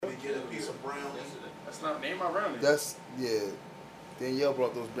a brownie. That's not name my brownies. That's Danielle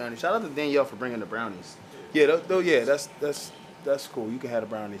brought those brownies. Shout out to Danielle for bringing the brownies. Yeah, that's cool. You can have the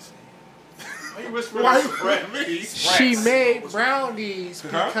brownies. She made brownies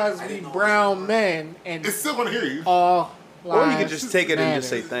because we brown men, and it's still gonna hear you. Or you can just take it and just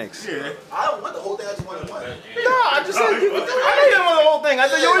say thanks. Yeah. I don't want the whole thing. I just want one. No, I just said I know you don't want the whole thing. I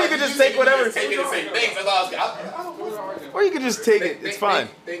said you can just take whatever. Take it and say thanks. That's all I was. Or you can just take it. It's fine.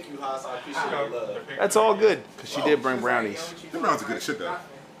 Thank you, Haas. I appreciate your love. That's all good because she did bring brownies. The brownies are good as shit though.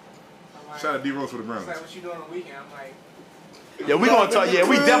 Shout out D-Rose for the brownies. What you doing on the weekend? I'm like. Yeah, we gonna talk. Yeah,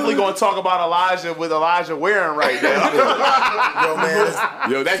 we definitely gonna talk about Elijah with Elijah wearing right now. Yo,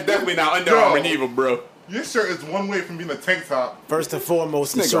 man. Yo, that's definitely not Under Armour neither, bro. Your shirt is one way from being a tank top. First and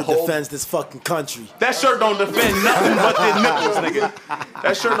foremost, this shirt defends this fucking country. That shirt don't defend nothing but the nipples, nigga.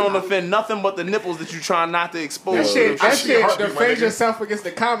 That shirt don't defend nothing but the nipples that you trying not to expose. That shit defends yourself against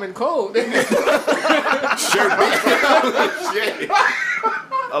the common cold.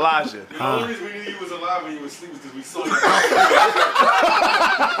 Elijah. The only reason we knew you was alive when you were asleep was because we saw you.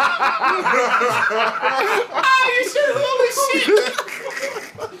 You should holy shit.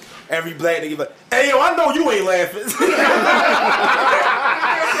 Every black nigga like, hey yo, I know you ain't laughing. You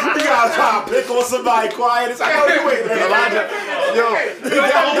gotta try to pick on somebody quiet. It's like, I know you ain't laughing.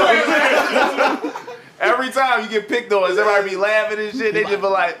 Elijah, every time you get picked on, everybody be laughing and shit. They just be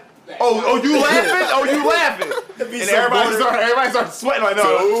like, oh, you laughing? Oh, you laughing? And everybody starts sweating like,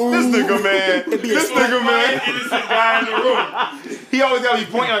 no, this nigga, man. This nigga, man. Innocent guy in the room. He always gotta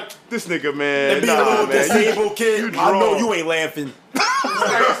be pointing like, this nigga, man. It be a little disabled kid. I know you ain't laughing.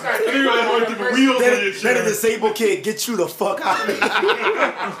 Let a disabled kid get you the fuck out of here.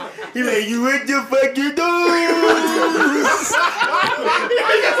 He like, you what the fuck you do?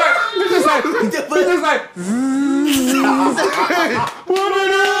 He just like,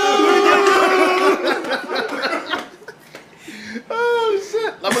 oh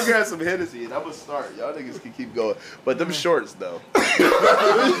shit! I'm gonna grab some Hennessy and I'm gonna start. Y'all niggas can keep going, but them shorts though.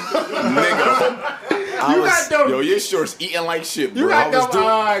 Nigga, yo, your shorts eating like shit, bro. You got them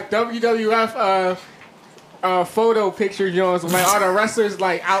WWF photo picture Jones with like all the wrestlers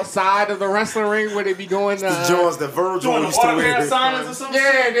like outside of the wrestling ring where they be going the Jones, the Virgil used to wear.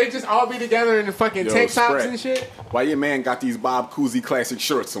 Yeah, they just all be together in the fucking tank tops and shit. Why your man got these Bob Cousy classic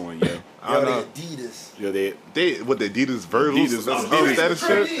shorts on, yo? Yo, they Adidas. Yo, what the Adidas Virgils?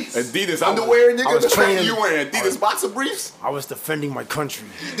 Adidas underwear, nigga. I was training. You wearing Adidas boxer briefs? I was defending my country.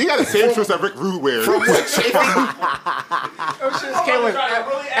 They got the same shorts that Rick Rude wears. From what, Chafee? Those shits came with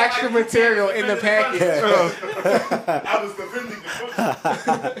extra material in the package. I was defending the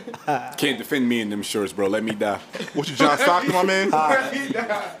country. Can't defend me in them shorts, bro. Let me die. What, you John Stockton, my man? You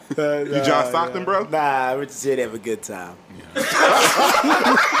John Stockton, bro? Nah, we're just here to have a good time.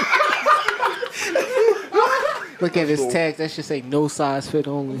 Look at his tag. That should say no size fit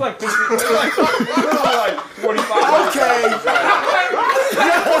only. Like 45. Okay.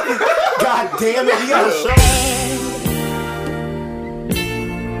 God damn it, he got a show.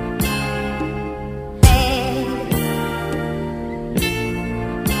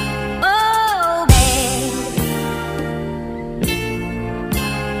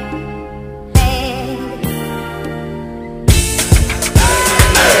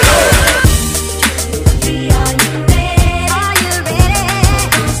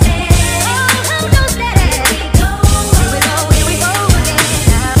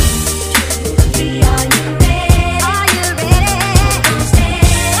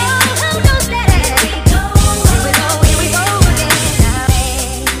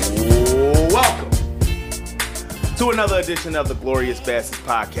 Another edition of the Glorious Bastards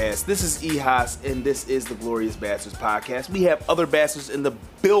Podcast. This is Ehas, and this is the Glorious Bastards Podcast. We have other bastards in the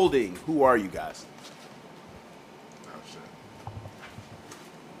building. Who are you guys? Oh,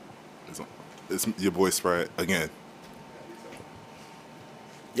 shit. It's your boy Sprite again.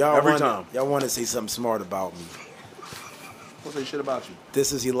 Y'all want to say something smart about me. What's that shit about you?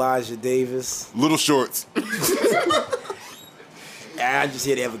 This is Elijah Davis. Little shorts. I'm just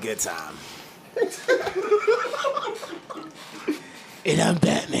here to have a good time. And I'm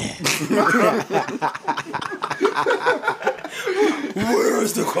Batman.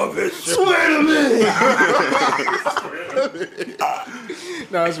 Where's the commission? Swear to me!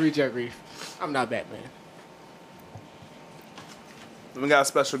 No, it's Reject Reef. I'm not Batman. We got a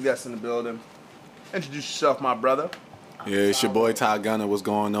special guest in the building. Introduce yourself, my brother. Yeah, it's your boy Ty Gunner. What's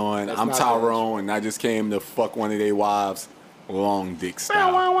going on? I'm Tyrone, and I just came to fuck one of their wives, long dick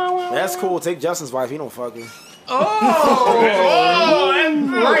style. That's cool. Take Justin's wife. He don't fuck her. Oh,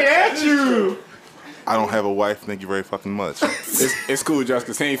 right at you. I don't have a wife. Thank you very fucking much. It's cool, just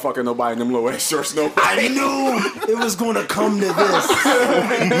because he ain't fucking nobody in them little ass shorts no more. I knew it was gonna come to this.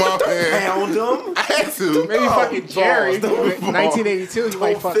 My man. Pound him. I had to. Maybe fucking Jerry. balls. 1982, you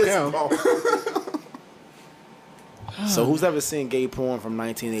might fuck him. So who's ever seen gay porn from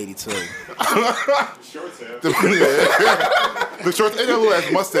 1982? Shorts have. The shorts and that little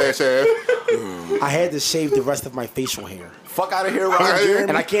ass mustache have. I had to shave the rest of my facial hair. Fuck out of here, Roger.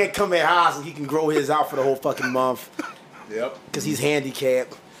 And I can't come at Haas and he can grow his out for the whole fucking month. Yep. Because he's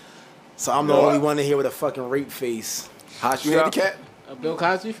handicapped. So I'm the only one in here with a fucking rape face. How's you handicapped? A Bill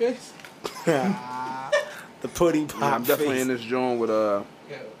Cosby face? The pudding pop I'm definitely face. in this joint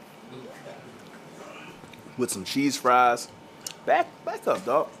with some cheese fries. Back up,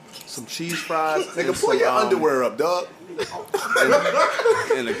 dog. Some cheese fries. Nigga, pull your underwear up, dog.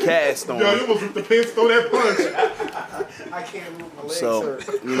 And a cast on. Yo, you almost ripped the pants, throw that punch. I can't move my legs. So,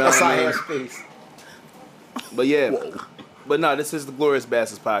 you know That's what how I I mean? have space. But yeah. But no, this is the Glorious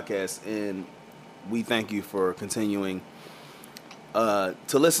Bastards podcast, and we thank you for continuing to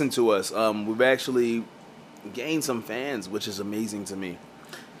listen to us. We've actually gained some fans, which is amazing to me.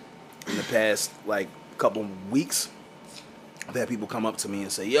 In the past, couple weeks, I've had people come up to me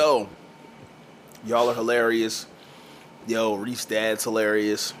and say, yo, y'all are hilarious. Yo, Reef's dad's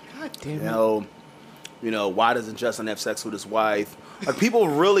hilarious. God damn it. Why doesn't Justin have sex with his wife? People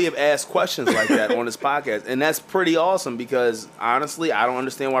really have asked questions like that on this podcast, and that's pretty awesome because, honestly, I don't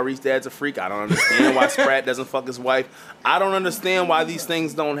understand why Reef's dad's a freak. I don't understand why Sprat doesn't fuck his wife. I don't understand why these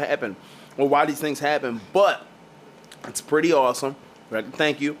things don't happen or why these things happen, but it's pretty awesome.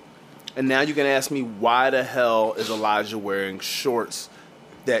 Thank you. And now you can ask me, why the hell is Elijah wearing shorts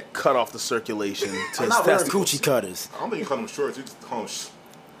that cut off the circulation to I'm his not wearing testicles? coochie cutters. I don't think you call them shorts. You just call them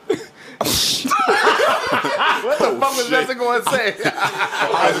What the fuck was Justin going to say?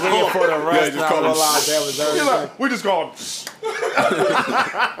 I was waiting for the rest. just call them that was everything. We just call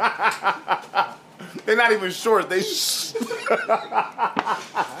them. They're not even shorts. They.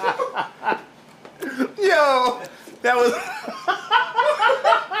 Yo, that was.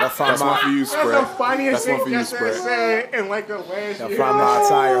 That's That's one for you, That's the Spread. funniest That's one thing for you, Justin Spread. said in the last I year. find my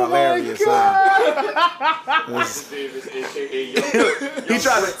attire hilarious. Davis, aka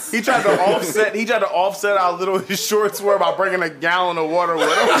He tried to offset how little his shorts were by bringing a gallon of water with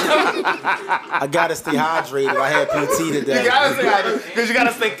him. I gotta stay hydrated. I had PT today. You gotta stay because you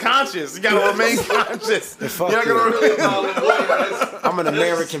gotta stay conscious. You gotta remain conscious. Fuck You're not it. gonna I'm an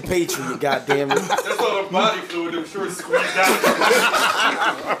American patriot, goddammit. That's all the body fluid them shorts squeezed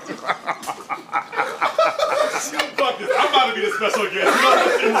out. Fuck this. I'm about to be the special guest.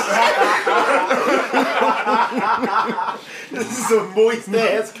 This is a moist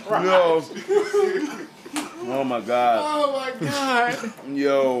ass cry. Yo. Oh my god. Oh my God.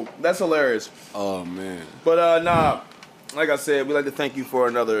 Yo, that's hilarious. Oh, man. But nah, like I said, we'd like to thank you for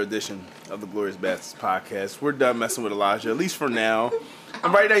another edition of the Glorious Bastards podcast. We're done messing with Elijah, at least for now.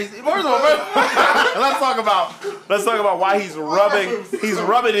 And right now, first of all, let's talk about why he's rubbing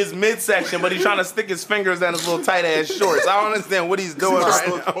his midsection, but he's trying to stick his fingers down his little tight ass shorts. I don't understand what he's doing right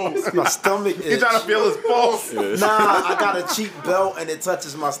now. My stomach is. He's trying to feel his pulse. Nah, I got a cheap belt and it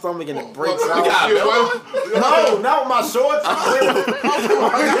touches my stomach and it breaks out. Well, No, not with my shorts. the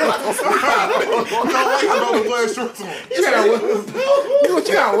glass shorts on. You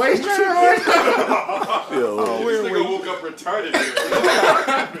got a waist trainer on? This nigga woke up retarded here.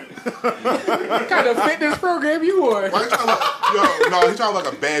 What kind of fitness program you on? Why you trying he's trying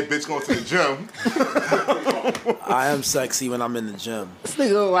like a bad bitch going to the gym. I am sexy when I'm in the gym. This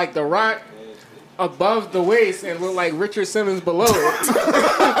nigga look like The Rock above the waist and look like Richard Simmons below it.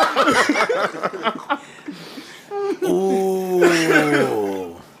 Ooh.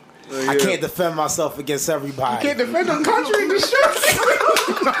 I can't defend myself against everybody. Can't defend the country in the shirt.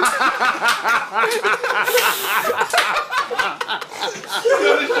 Yo,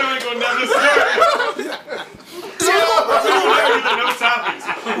 this show ain't gonna never start. No topics.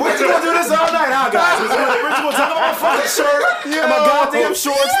 We're just gonna do this all night, huh, guys? We're just gonna talk about my fucking shirt and my goddamn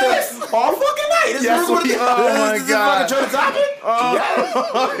shorts that's all fucking night. This is what my this God. is fucking topic?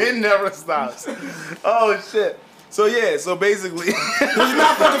 It never stops. Oh shit. So yeah, so basically, It's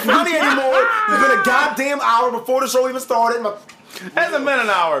not fucking funny anymore. It's been a goddamn hour before the show even started. hasn't been an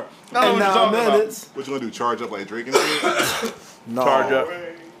hour. I don't know And what you're now talking about. minutes. What you gonna do? Charge up like Drake and shit? No. Charge up.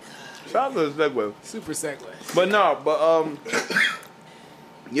 Shout out to the Segway. Super segue. But no,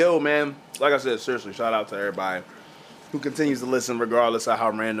 yo, man, like I said, seriously, shout out to everybody who continues to listen regardless of how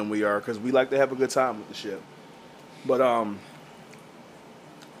random we are, because we like to have a good time with the shit. But,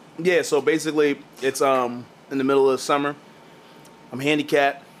 yeah, so basically, it's, in the middle of summer. I'm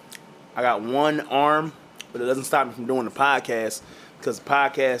handicapped. I got one arm, but it doesn't stop me from doing the podcast because the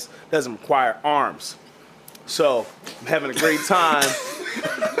podcast doesn't require arms. So I'm having a great time.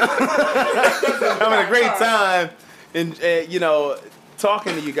 Having a great time, and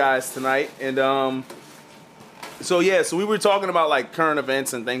talking to you guys tonight. And so we were talking about like current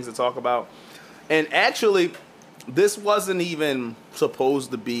events and things to talk about. And actually, this wasn't even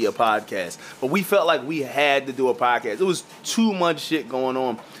supposed to be a podcast, but we felt like we had to do a podcast. There was too much shit going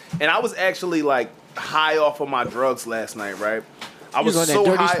on, and I was actually like high off of my drugs last night. Right? I was on so that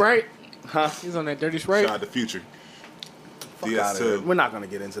dirty high. Sprite. Huh? He's on that dirty Sprite. Shout out to Future. We're not gonna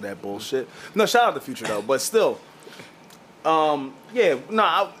get into that bullshit. No, shout out to Future though, but still, I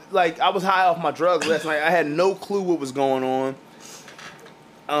was high off my drugs last night. I had no clue what was going on.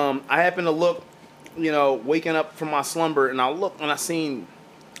 I happened to look, waking up from my slumber, and I looked and I seen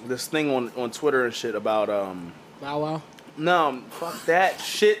this thing on Twitter and shit about Bow Wow. No, fuck that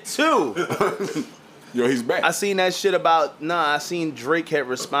shit too. Yo, he's back. I seen that shit about I seen Drake had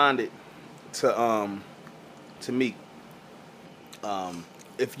responded to Meek.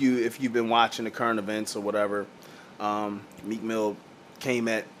 If you've been watching the current events or whatever, Meek Mill came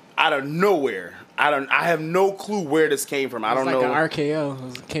out of nowhere. I have no clue where this came from. I don't know. Like an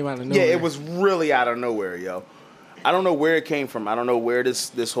RKO. It came out of nowhere. Yeah, it was really out of nowhere, yo. I don't know where it came from. I don't know where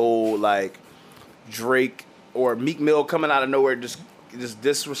this whole like Drake or Meek Mill coming out of nowhere just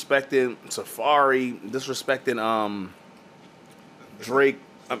disrespecting Safari, disrespecting Drake.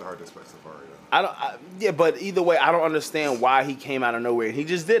 It's hard to respect Safari. But either way, I don't understand why he came out of nowhere. He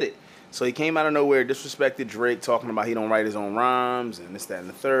just did it. So he came out of nowhere, disrespected Drake, talking about he don't write his own rhymes and this, that, and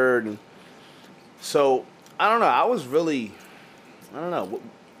the third. And so I don't know. I don't know.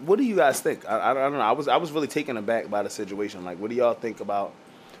 What do you guys think? I don't know. I was really taken aback by the situation. Like, what do y'all think about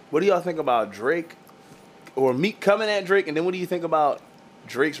Drake or Meek coming at Drake? And then what do you think about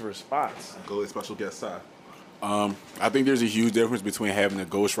Drake's response? Go with special guest side. I think there's a huge difference between having a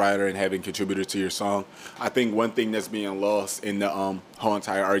ghostwriter and having contributors to your song. I think one thing that's being lost in the whole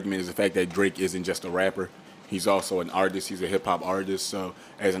entire argument is the fact that Drake isn't just a rapper. He's also an artist. He's a hip-hop artist. So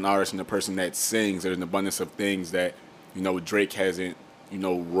as an artist and a person that sings, there's an abundance of things that, Drake hasn't,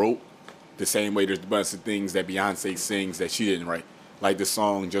 wrote the same way there's an abundance of things that Beyonce sings that she didn't write. Like the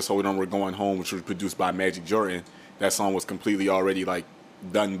song Just Hold On, We're Going Home, which was produced by Magic Jordan. That song was completely already,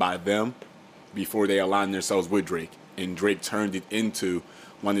 done by them before they aligned themselves with Drake. And Drake turned it into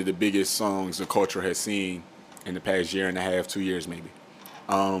one of the biggest songs the culture has seen in the past year and a half, 2 years maybe.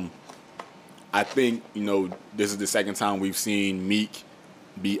 I think, this is the second time we've seen Meek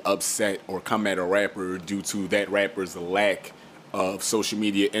be upset or come at a rapper due to that rapper's lack of social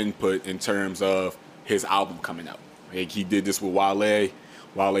media input in terms of his album coming out. Like he did this with Wale.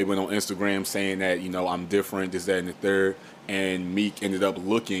 Wale went on Instagram saying that, I'm different, this, that, and the third. And Meek ended up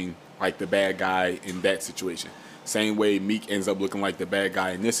looking like the bad guy in that situation. Same way Meek ends up looking like the bad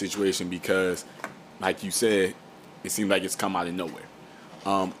guy in this situation because, like you said, it seems like it's come out of nowhere.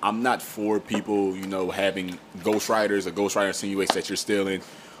 I'm not for people, having ghostwriters. A ghostwriter insinuates that you're stealing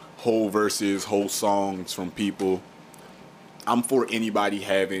whole verses, whole songs from people. I'm for anybody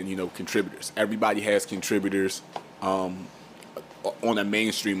having, contributors. Everybody has contributors on a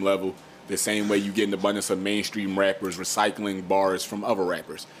mainstream level, the same way you get an abundance of mainstream rappers recycling bars from other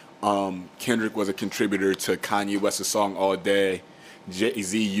rappers. Kendrick was a contributor to Kanye West's song All Day.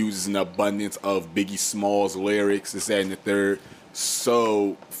 Jay-Z uses an abundance of Biggie Smalls lyrics, this, that, and the third.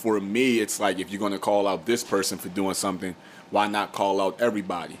 So for me, it's like if you're going to call out this person for doing something, why not call out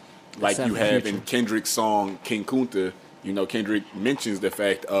everybody? Like you have in Kendrick's song King Kunta, Kendrick mentions the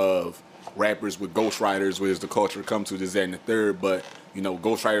fact of rappers with ghostwriters, where's the culture come to, this, that, and the third. But,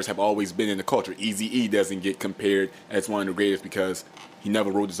 ghostwriters have always been in the culture. Eazy-E doesn't get compared as one of the greatest because he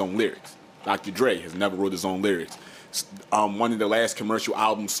never wrote his own lyrics. Dr. Dre has never wrote his own lyrics. One of the last commercial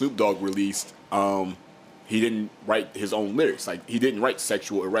albums Snoop Dogg released, he didn't write his own lyrics. Like, he didn't write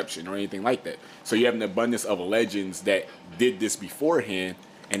Sexual Eruption or anything like that. So you have an abundance of legends that did this beforehand,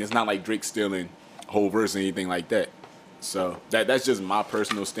 and it's not like Drake stealing whole verse or anything like that. So that's just my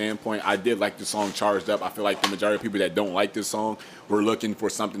personal standpoint. I did like the song Charged Up. I feel like the majority of people that don't like this song were looking for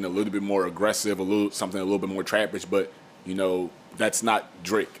something a little bit more aggressive, something a little bit more trappish, but, that's not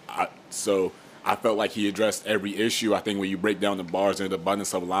Drake. So I felt like he addressed every issue. I think when you break down the bars, there's an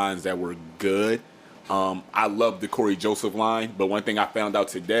abundance of lines that were good. I love the Corey Joseph line, but one thing I found out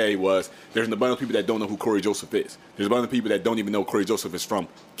today was there's an abundance of people that don't know who Corey Joseph is. There's an abundance of people that don't even know Corey Joseph is from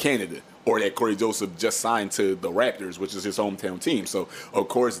Canada, or that Corey Joseph just signed to the Raptors, which is his hometown team. So, of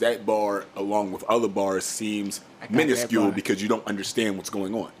course, that bar, along with other bars, seems minuscule because you don't understand what's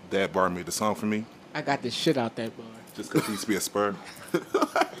going on. That bar made the song for me. I got the shit out that bar. Just because he used to be a Spur.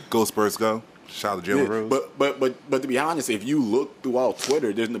 Go Spurs, go. Shout out to Jalen Rose. But to be honest, if you look throughout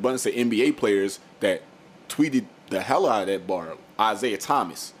Twitter, there's an abundance of NBA players that tweeted the hell out of that bar. Isaiah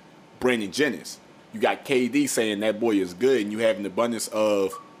Thomas, Brandon Jennings. You got KD saying that boy is good, and you have an abundance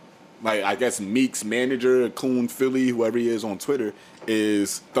of, like, I guess Meek's manager, Coon Philly, whoever he is on Twitter,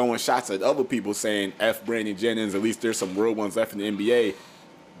 is throwing shots at other people saying F Brandon Jennings. At least there's some real ones left in the NBA.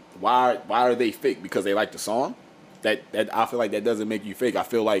 Why are they fake? Because they like the song? That I feel like that doesn't make you fake. I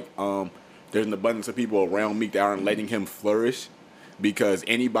feel like there's an abundance of people around Meek that aren't letting him flourish, because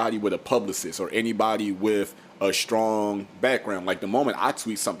anybody with a publicist or anybody with a strong background, like the moment I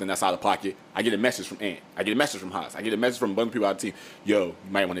tweet something that's out of pocket, I get a message from Ant. I get a message from Haas. I get a message from a bunch of people out of the team. Yo, you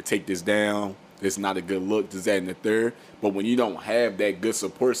might want to take this down. It's not a good look, this, that, and the third. But when you don't have that good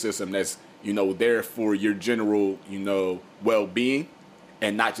support system that's, there for your general, well-being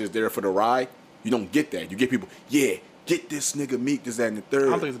and not just there for the ride, you don't get that. You get people, yeah, get this nigga Meek, this, that, and the third. I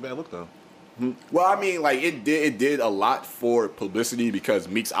don't think it's a bad look, though. Well, I mean, like, it did a lot for publicity because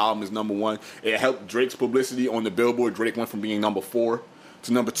Meek's album is number 1. It helped Drake's publicity on the Billboard. Drake went from being number 4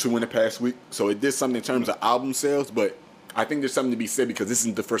 to number 2 in the past week. So it did something in terms of album sales, but I think there's something to be said because this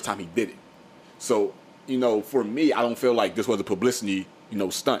isn't the first time he did it. So, for me, I don't feel like this was a publicity,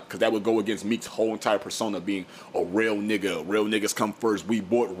 stunt, because that would go against Meek's whole entire persona being a real nigga. Real niggas come first. We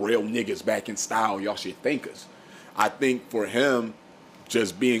brought real niggas back in style. Y'all should thank us. I think for him,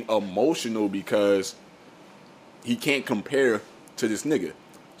 just being emotional because he can't compare to this nigga.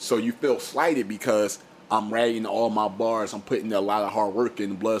 So you feel slighted because I'm writing all my bars, I'm putting a lot of hard work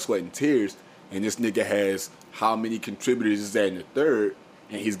in, blood, sweat, and tears, and this nigga has how many contributors is that in the third,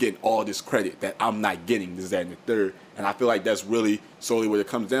 and he's getting all this credit that I'm not getting, this, that, in the third. And I feel like that's really solely what it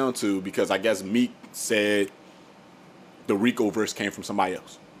comes down to, because I guess Meek said the Rico verse came from somebody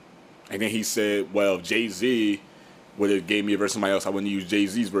else. And then he said, well, Jay-Z would have gave me a verse from somebody else, I wouldn't use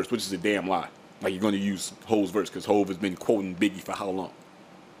Jay-Z's verse, which is a damn lie. Like, you're going to use Hov's verse because Hov has been quoting Biggie for how long?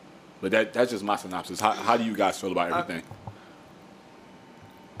 But that's just my synopsis. How do you guys feel about everything?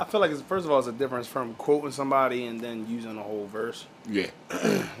 I feel like, first of all, it's a difference from quoting somebody and then using a whole verse. Yeah.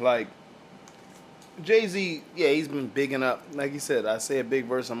 Like, Jay-Z, yeah, he's been bigging up. Like you said, I say a big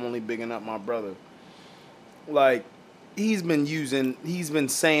verse, I'm only bigging up my brother. Like, he's been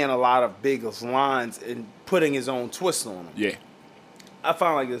saying a lot of big lines and putting his own twist on them. Yeah. I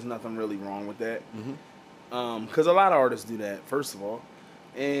find like there's nothing really wrong with that. Because a lot of artists do that, first of all.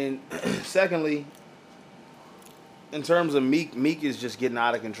 And secondly, in terms of Meek is just getting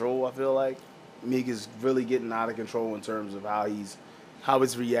out of control, I feel like. Meek is really getting out of control in terms of how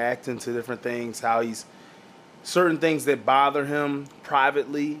he's reacting to different things, certain things that bother him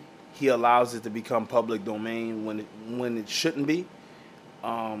privately, he allows it to become public domain when it shouldn't be.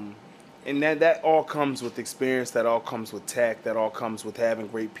 And that all comes with experience, that all comes with tech, that all comes with having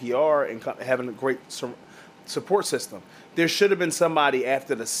great PR and having a great support system. There should have been somebody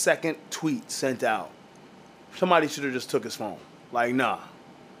after the second tweet sent out. Somebody should have just took his phone. Like, nah,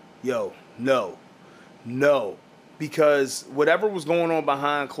 yo, no. Because whatever was going on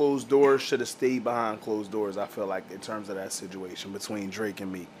behind closed doors should have stayed behind closed doors, I feel like, in terms of that situation between Drake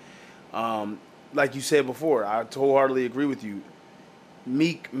and Meek. Like you said before, I wholeheartedly agree with you.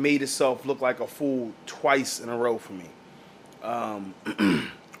 Meek made himself look like a fool twice in a row for me.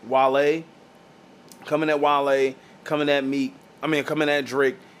 Wale, coming at Meek, coming at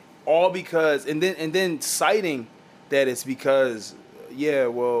Drake, all because, and then citing that it's because, yeah,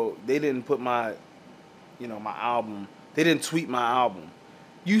 well, they didn't put my album, they didn't tweet my album.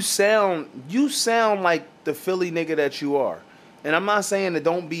 You sound like the Philly nigga that you are. And I'm not saying that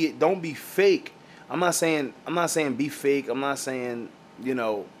don't be fake. I'm not saying be fake. I'm not saying,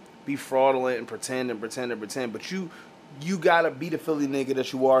 be fraudulent and pretend. But you gotta be the Philly nigga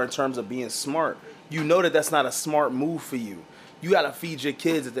that you are in terms of being smart. You know that's not a smart move for you. You gotta feed your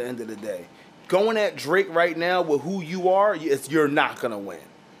kids at the end of the day. Going at Drake right now with who you are, you're not gonna win.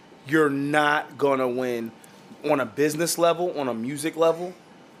 You're not gonna win on a business level, on a music level.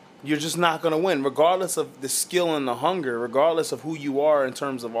 You're just not gonna win, regardless of the skill and the hunger, regardless of who you are in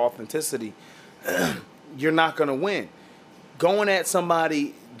terms of authenticity. You're not gonna win. Going at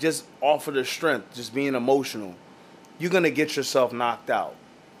somebody just off of the strength, just being emotional, you're gonna get yourself knocked out.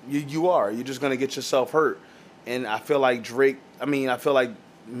 You are. You're just gonna get yourself hurt. And I feel like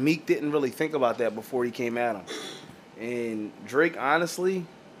Meek didn't really think about that before he came at him. And Drake, honestly,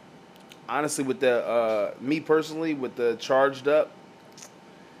 with the me personally, with the charged up,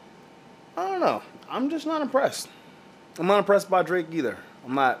 I don't know. I'm just not impressed. I'm not impressed by Drake either.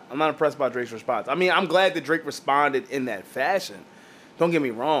 I'm not impressed by Drake's response. I'm glad that Drake responded in that fashion. Don't get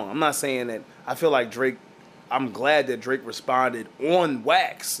me wrong. I'm not saying that I feel like Drake I'm glad that Drake responded on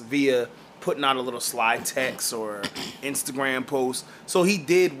wax via putting out a little slide text or Instagram post. So he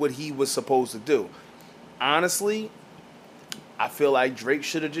did what he was supposed to do. Honestly, I feel like Drake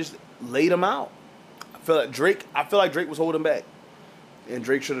should have just laid him out. I feel like Drake was holding back, and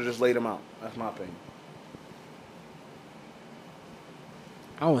Drake should have just laid him out. That's my opinion.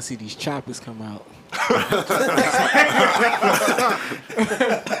 I want to see these choppers come out.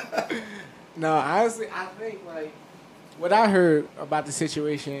 No, honestly, I think like what I heard about the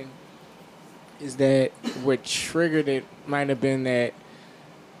situation is that what triggered it might have been that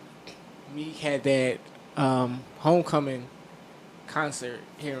Meek had that homecoming concert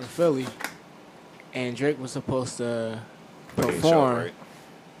here in Philly, and Drake was supposed to perform.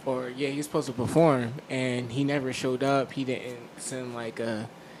 Or he was supposed to perform, and he never showed up. He didn't send like a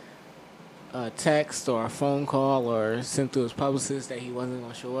text or a phone call or send to his publicist that he wasn't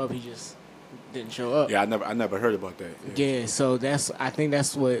gonna show up. He just didn't show up. Yeah, I never heard about that. Yeah, so I think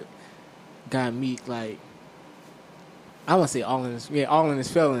that's what got Meek like. I won't say all in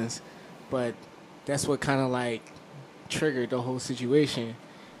his feelings, but that's what kind of like triggered the whole situation.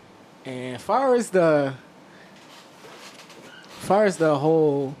 And as far as the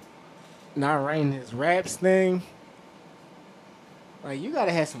whole not writing his raps thing, like you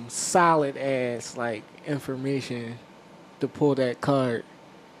gotta have some solid ass like information to pull that card,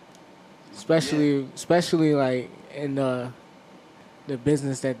 especially like in the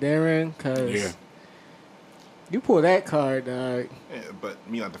business that they're in, cause you pull that card, dog. Yeah, but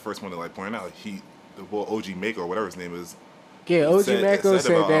me not the first one to like point out the boy OG Mako or whatever his name is. Yeah, OG Mako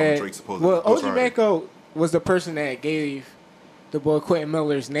said about, that. Drake OG Mako was the person that gave the boy Quentin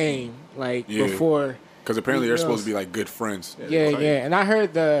Miller's name, like before. Because apparently they're supposed to be like good friends. Yeah. And I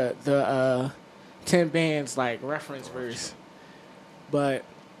heard the 10 bands like reference verse, but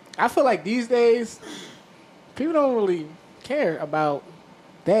I feel like these days people don't really care about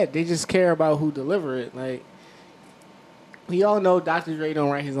that. They just care about who deliver it. Like we all know Dr. Dre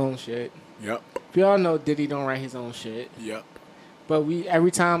don't write his own shit. Yep. We all know Diddy don't write his own shit. Yep. But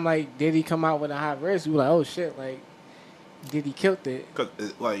every time like Diddy come out with a hot verse, we like, oh shit, like Diddy killed it.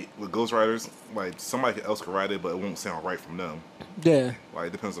 Because like with ghostwriters, like somebody else could write it, but it won't sound right from them. Yeah. Like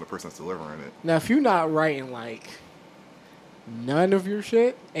it depends on the person that's delivering it. Now, if you're not writing like none of your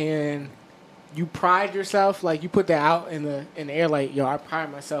shit and you pride yourself, like you put that out in the air, like yo, I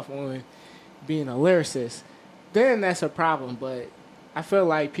pride myself on being a lyricist, then that's a problem. But I feel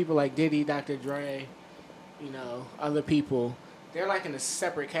like people like Diddy, Dr. Dre, other people, they're like in a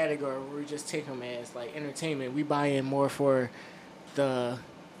separate category where we just take them as like entertainment. We buy in more for the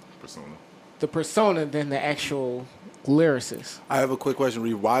persona than the actual lyricist. I have a quick question,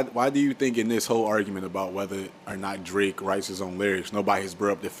 Reed. Why do you think in this whole argument about whether or not Drake writes his own lyrics, nobody has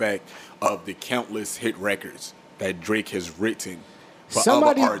brought up the fact of the countless hit records that Drake has written for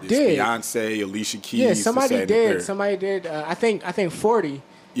other artists? Did. Beyonce, Alicia Keys. Yeah, somebody did. I think 40.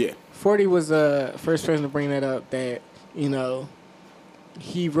 Yeah. 40 was the first person to bring that up, that,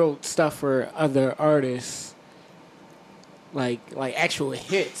 he wrote stuff for other artists, like actual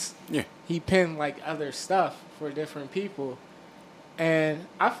hits. Yeah. He penned like other stuff for different people. And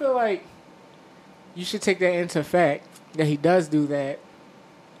I feel like you should take that into fact that he does do that.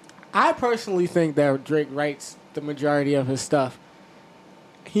 I personally think that Drake writes the majority of his stuff.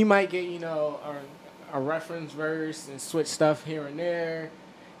 He might get, a reference verse and switch stuff here and there.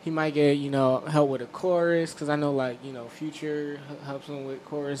 He might get, help with a chorus, because I know, Future helps him with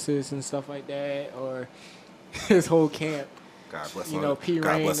choruses and stuff like that, or his whole camp. God bless P.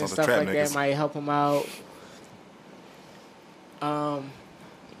 Rain and stuff like that might help him out.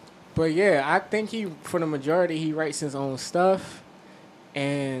 But yeah, I think for the majority, he writes his own stuff,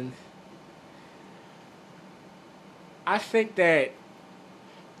 and I think that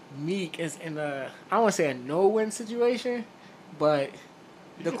Meek is in I don't want to say a no-win situation, but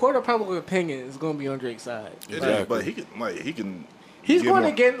the court of public opinion is going to be on Drake's side. Exactly. But he can. He's going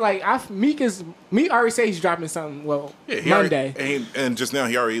to get Meek already said he's dropping something. Well, Monday. And just now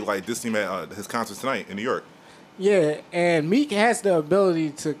he already this team at his concert tonight in New York. Yeah, and Meek has the ability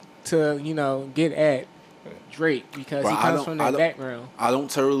to get at Drake because he comes from that background. I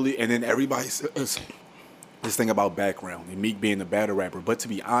don't totally, and then everybody says this thing about background and Meek being a battle rapper. But to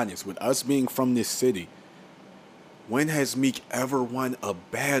be honest, with us being from this city, when has Meek ever won a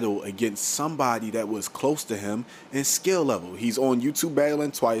battle against somebody that was close to him in skill level? He's on YouTube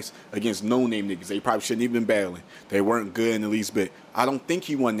battling twice against no-name niggas. They probably shouldn't even been battling. They weren't good in the least bit. I don't think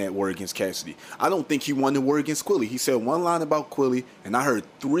he won that war against Cassidy. I don't think he won the war against Quilly. He said one line about Quilly, and I heard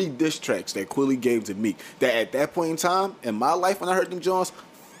 3 diss tracks that Quilly gave to Meek. That at that point in time, in my life when I heard them Jones,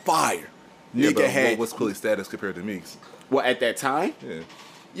 fire. nigga had what's Quilly's status compared to Meek's? well at that time.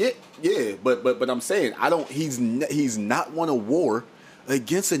 Yeah. But I'm saying he's not won a war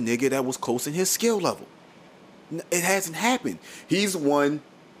against a nigga that was close in his skill level. It hasn't happened. He's won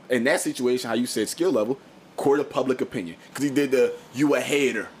in that situation. How you said skill level, court of public opinion, because he did the "You a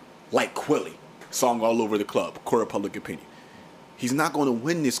Hater" like Quilly song all over the club. Court of public opinion. He's not going to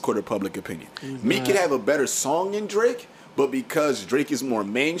win this court of public opinion. Meek could have a better song than Drake, but because Drake is more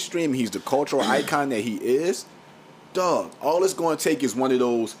mainstream, he's the cultural icon that he is. Dog, all it's going to take is one of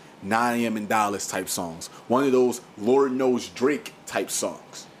those 9 AM and Dollars type songs. One of those Lord Knows Drake type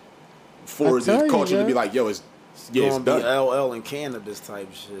songs. For the culture to be like, yo, it's gonna be done. LL and cannabis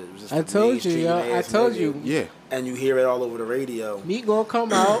type shit. It was just I told you, yo. I told you. Yeah. And you hear it all over the radio. Meek gonna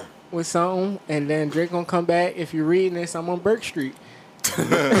come out with something, and then Drake gonna come back. If you're reading this, I'm on Burke Street.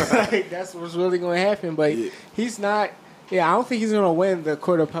 Like, that's what's really gonna happen. But he's not. Yeah, I don't think he's gonna win the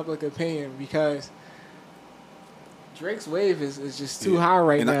court of public opinion because Drake's wave is just too high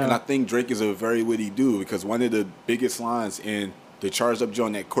right now. And I think Drake is a very witty dude because one of the biggest lines in the Charged Up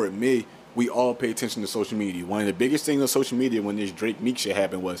joint that Court made, we all pay attention to social media. One of the biggest things on social media when this Drake Meek shit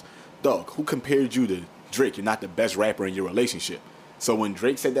happened was, dog, who compared you to Drake? You're not the best rapper in your relationship. So when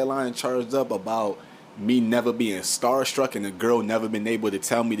Drake said that line in Charged Up about me never being starstruck and a girl never been able to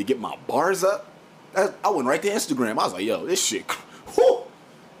tell me to get my bars up, I went right to Instagram. I was like, yo, this shit, whoo,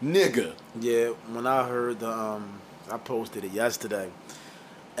 nigga. Yeah, when I heard I posted it yesterday,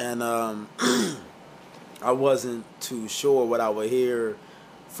 and I wasn't too sure what I would hear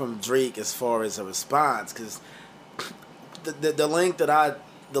from Drake as far as a response, because the link that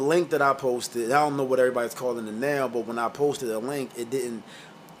I posted, I don't know what everybody's calling it now, but when I posted a link, it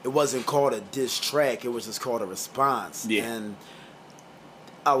wasn't called a diss track, it was just called a response. Yeah. And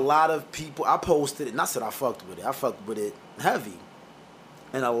a lot of people, I posted it, and I said I fucked with it heavy,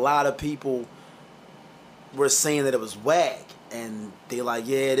 and a lot of people were saying that it was whack, and they like,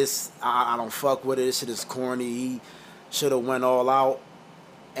 yeah, this I don't fuck with it. This shit is corny. He should have went all out.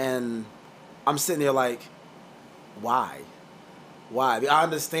 And I'm sitting there like, why? Why? I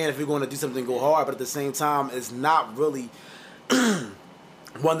understand if you're going to do something, go hard, but at the same time, it's not really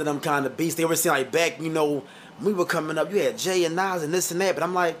one of them kind of beats. They were saying like back, when we were coming up, you had Jay and Nas and this and that, but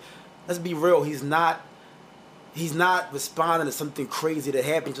I'm like, let's be real. He's not responding to something crazy that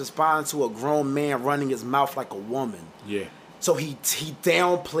happened. He's responding to a grown man running his mouth like a woman. Yeah. So he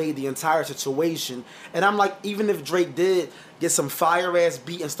downplayed the entire situation. And I'm like, even if Drake did get some fire-ass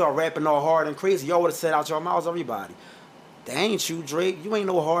beat and start rapping all hard and crazy, y'all would have said out your mouths, everybody, that ain't you, Drake. You ain't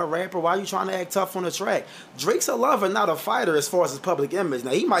no hard rapper. Why you trying to act tough on the track? Drake's a lover, not a fighter as far as his public image.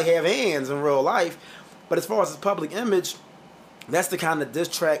 Now, he might have hands in real life, but as far as his public image, that's the kind of diss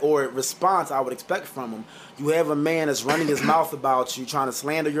track or response I would expect from him. You have a man that's running his mouth about you, trying to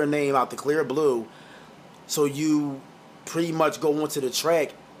slander your name out the clear blue, so you pretty much go onto the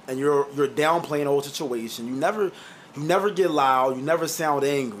track and you're downplaying the whole situation. You never get loud. You never sound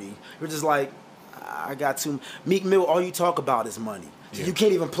angry. You're just like, I got too. Meek Mill, all you talk about is money. So you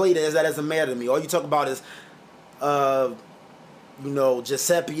can't even play that doesn't matter to me. All you talk about is,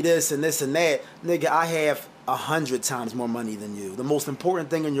 Giuseppe this and this and that. Nigga, I have 100 times more money than you. The most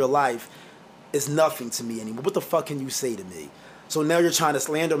important thing in your life is nothing to me anymore. What the fuck can you say to me? So now you're trying to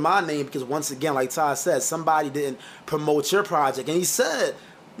slander my name because once again, like Ty said, somebody didn't promote your project. And he said,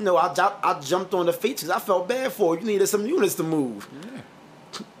 I jumped on the features. I felt bad for you. You needed some units to move. Yeah.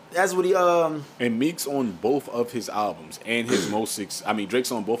 That's what he And Meek's on both of his albums and his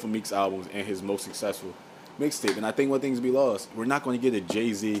Drake's on both of Meek's albums and his most successful mixtape. And I think when things be lost, we're not going to get a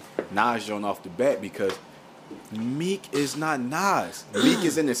Jay-Z Nas joint off the bat because Meek is not Nas. Meek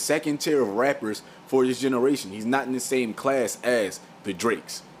is in the second tier of rappers for this generation. He's not in the same class as the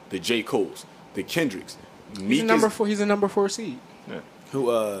Drakes, the J. Coles, the Kendricks. He's a number 4 seed. Yeah.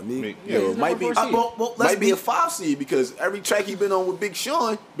 Who Meek? Yeah, it might be might be a 5 seed because every track he been on with Big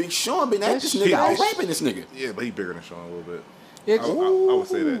Sean been at this nigga, out rapping this nigga. Yeah, but he bigger than Sean a little bit. I would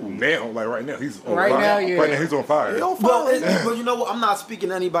say that now, like right now, he's on right fire. now, yeah. Right now, he's on fire. Well, you know what? I'm not speaking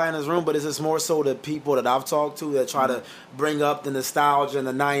to anybody in this room, but it's just more so the people that I've talked to that try to bring up the nostalgia and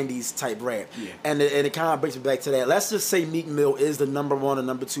the '90s type rap, and it kind of brings me back to that. Let's just say Meek Mill is the number 1 or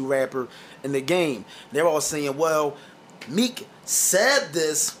number 2 rapper in the game. They're all saying, well, Meek said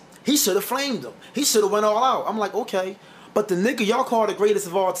this. He should have flamed him. He should have went all out. I'm like, okay. But the nigga y'all call the greatest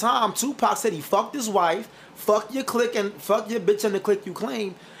of all time, Tupac said he fucked his wife, fuck your clique, and fuck your bitch and the clique you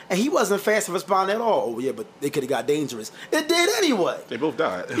claim. And he wasn't fast to respond at all. Oh, yeah, but they could have got dangerous. It did anyway. They both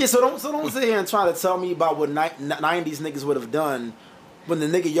died. Yeah, so don't sit here and try to tell me about what 90s niggas would have done when the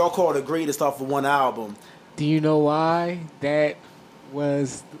nigga y'all call the greatest off of one album. Do you know why that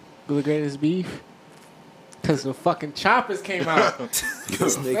was the greatest beef? Because the fucking choppers came out.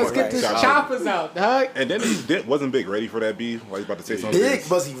 Let's get these choppers out, dog. And then wasn't Big ready for that beef? Like, about to say something. Big,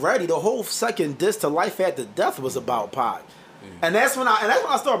 was he ready? The whole second diss to Life After Death was about Pac. And that's when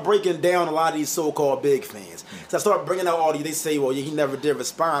I start breaking down a lot of these so-called Big fans. So I start bringing out all these. They say, well, yeah, he never did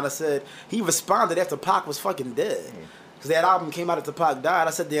respond. I said he responded after Pac was fucking dead. Because that album came out after Pac died.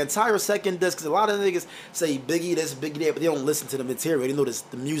 I said the entire second disc, because a lot of niggas say Biggie this, Biggie that, but they don't listen to the material. They know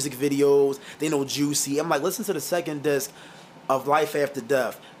the music videos. They know Juicy. I'm like, listen to the second disc of Life After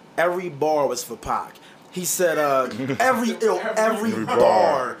Death. Every bar was for Pac. He said every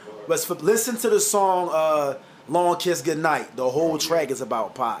bar was for. Listen to the song Long Kiss Goodnight. The whole track is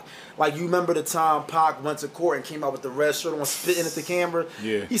about Pac. Like, you remember the time Pac went to court and came out with the red shirt on, spitting at the camera?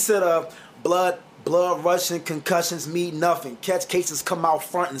 Yeah. He said, blood rushing, concussions mean nothing. Catch cases come out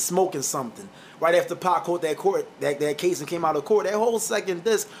front and smoking something. Right after Pac caught that case and came out of court, that whole second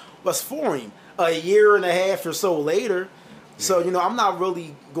disc was for him. A year and a half or so later. So, I'm not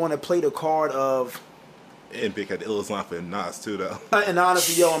really going to play the card of... And Big had the illest line for Nas, too, though. And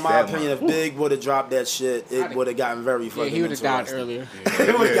honestly, in my opinion, if Big would have dropped that shit, it would have gotten very fucking he would have died earlier.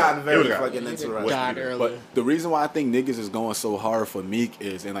 It would have gotten very fucking interesting. Died earlier. But the reason why I think niggas is going so hard for Meek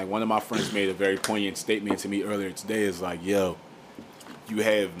is, and like one of my friends made a very poignant statement to me earlier today, is like, yo, you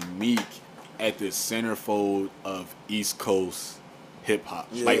have Meek at the centerfold of East Coast hip hop,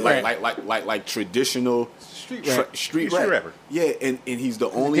 like traditional street rapper. Yeah, and he's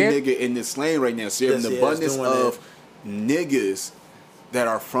the only nigga in this lane right now. So you have an abundance of niggas that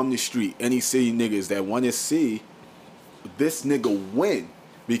are from the street, any city niggas that want to see this nigga win.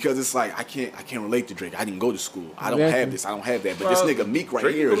 Because it's like, I can't relate to Drake. I didn't go to school. I don't have this. I don't have that. But this nigga Meek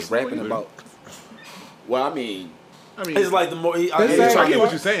right here is rapping about. Well, I mean, it's like the more. I get what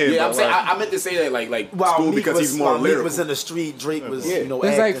you're saying. Yeah, I'm saying I meant to say that like school because he's more lyrical. Meek was in the street. Drake was,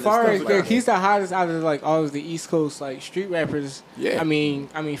 it's like far as he's the hottest out of like all of the East Coast like street rappers. Yeah. I mean,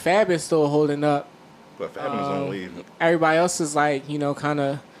 Fab is still holding up. But Fab was on leave. Everybody else is like kind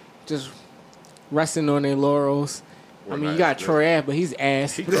of just resting on their laurels. You got Troy Ave, but he's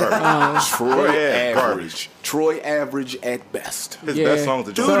ass. Troy average. Troy average at best. His best songs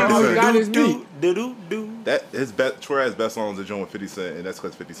are joint Troy Ave's best songs are joint with 50 Cent, and that's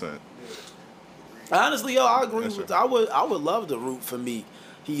because 50 Cent. Honestly, I agree with. I would love to root for Meek.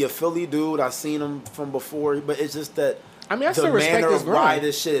 He a Philly dude. I've seen him from before, but it's just that. I still respect his grind. Why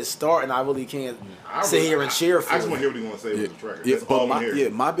this shit is starting, I really can't sit here and cheer for. I just want to hear what he want to say with the track. That's all I'm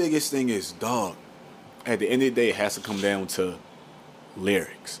hearing. My biggest thing is, dog, at the end of the day, it has to come down to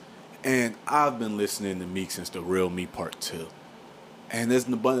lyrics. And I've been listening to Meek since The Real Me Part 2. And there's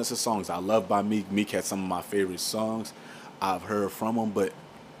an abundance of songs I love by Meek. Meek has some of my favorite songs I've heard from him. But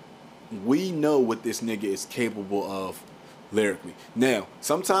we know what this nigga is capable of lyrically. Now,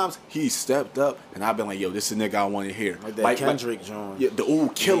 sometimes he stepped up, and I've been like, yo, this is a nigga I want to hear. Like that Kendrick John. Yeah, the Ooh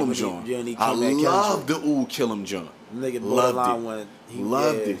Kill Him John. I love the Ooh Kill Him John. Nigga loved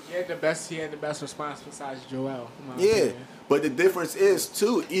it. He had the best response besides Joel. Yeah, opinion. But the difference is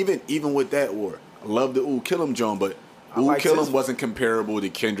too, even with that war, I love the Ooh Kill Him John, but Ooh Kill Him wasn't comparable to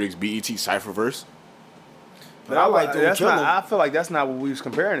Kendrick's BET Cypherverse. But I feel like that's not what we was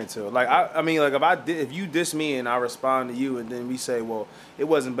comparing it to. Like if you diss me and I respond to you and then we say, well, it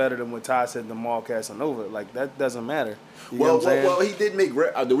wasn't better than what Ty said to Mallcast and Nova, like that doesn't matter. Well, he did make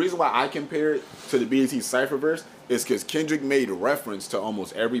the reason why I compare it to the BET Cypherverse is because Kendrick made a reference to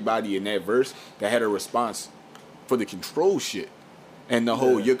almost everybody in that verse that had a response for the control shit and the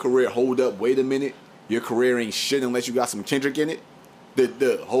whole your career. Hold up, wait a minute, your career ain't shit unless you got some Kendrick in it.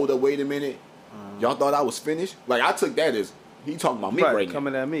 The hold up, wait a minute. Y'all thought I was finished? Like, I took that as he talking about me right now.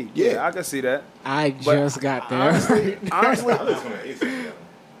 Coming at me. Yeah, I can see that. I just got there. Honestly,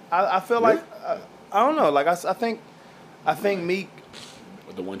 I feel like I don't know. Like I think Meek.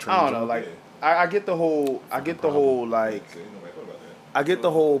 The one I don't know. Like I get the whole. I get the whole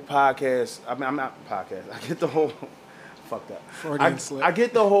podcast. I mean, I'm not podcast. I get the whole. Fuck that. I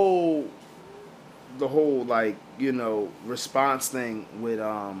get the whole. Like response thing with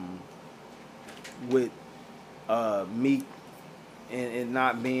Meek and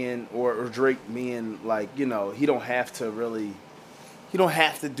not being or Drake being like he don't have to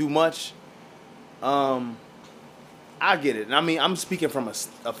do much. I get it. And I mean, I'm speaking from a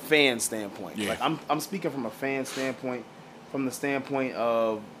fan standpoint. Yeah. Like I'm speaking from a fan standpoint, from the standpoint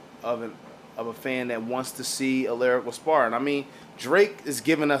of a fan that wants to see a lyrical spar. And I mean, Drake is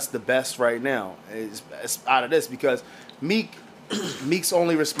giving us the best right now. It's out of this because Meek's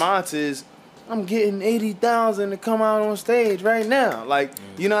only response is, I'm getting 80,000 to come out on stage right now. Like,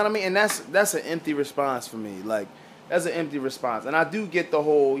 you know what I mean? And that's an empty response for me. Like, That's an empty response. And I do get the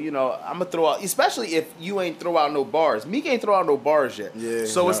whole, I'm going to throw out, especially if you ain't throw out no bars. Meek ain't throw out no bars yet. Yeah.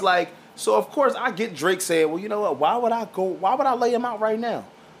 So it's like, so of course I get Drake saying, well, you know what, why would I lay him out right now?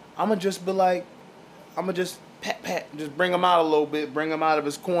 I'm going to just be like, I'm going to just pat, just bring him out a little bit, bring him out of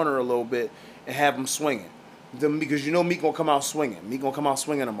his corner a little bit, and have him swinging. Because Meek going to come out swinging. Meek going to come out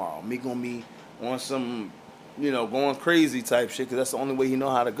swinging tomorrow. Meek going to be on some, going crazy type shit, because that's the only way he know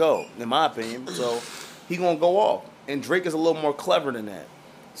how to go, in my opinion. So he going to go off. And Drake is a little more clever than that.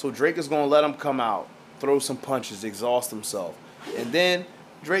 So Drake is going to let him come out, throw some punches, exhaust himself. And then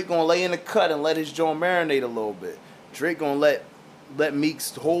Drake going to lay in the cut and let his joint marinate a little bit. Drake going to let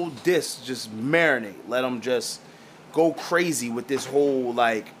Meek's whole disc just marinate. Let him just go crazy with this whole,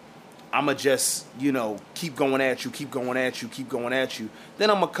 like, I'ma just, keep going at you, keep going at you, keep going at you.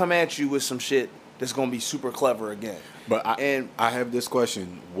 Then I'm going to come at you with some shit that's going to be super clever again. But I have this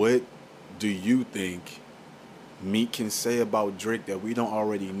question. What do you think Meek can say about Drake that we don't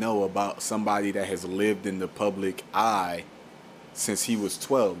already know about somebody that has lived in the public eye since he was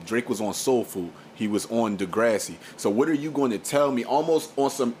 12? Drake was on Soul Food. He was on Degrassi. So what are you going to tell me almost on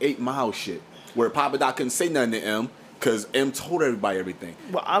some 8 Mile shit where Papa Doc couldn't say nothing to M because M told everybody everything?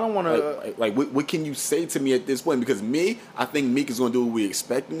 Well, I don't want to... What can you say to me at this point? Because I think Meek is going to do what we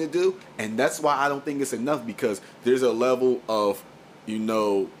expect him to do. And that's why I don't think it's enough, because there's a level of,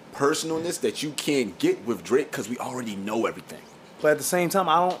 personalness that you can't get with Drake because we already know everything. But at the same time,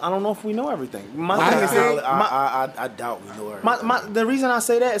 I don't know if we know everything. I doubt we know everything. The reason I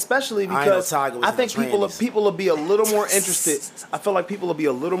say that, especially because I think people will be a little more interested. I feel like people will be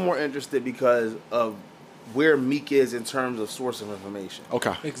a little more interested because of where Meek is in terms of source of information.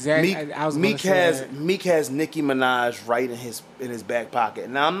 Okay, exactly. Meek has Nicki Minaj right in his back pocket.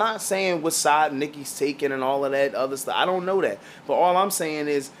 Now I'm not saying what side Nicki's taking and all of that other stuff. I don't know that, but all I'm saying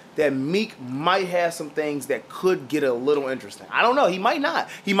is that Meek might have some things that could get a little interesting. I don't know. He might not.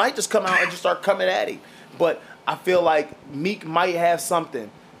 He might just come out and just start coming at him. But I feel like Meek might have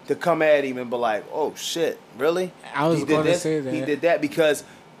something to come at him and be like, "Oh shit, really?" I was going to say that he did that because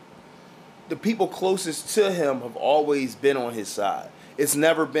the people closest to him have always been on his side. It's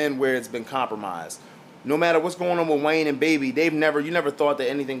never been where it's been compromised. No matter what's going on with Wayne and Baby, you never thought that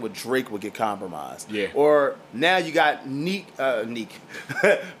anything with Drake would get compromised. Yeah. Or now you got Meek and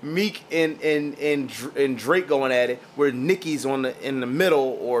Drake going at it, where Nicki's in the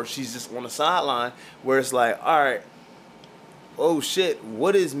middle, or she's just on the sideline, where it's like, all right, oh shit,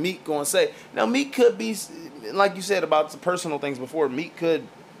 what is Meek going to say? Now Meek could be, like you said about the personal things before, Meek could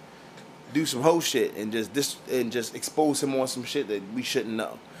do some hoe shit and just expose him on some shit that we shouldn't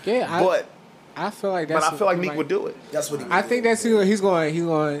know. Yeah, I feel like that's. But I feel like Meek would do it. That's what I think that's he's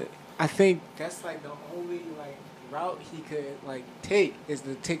going. I think that's like the only route he could take is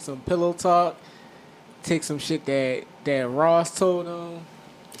to take some pillow talk, take some shit that Ross told him.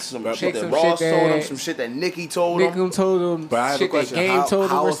 Some shit that Ross told him, some shit that Nicki told him. But I have a question.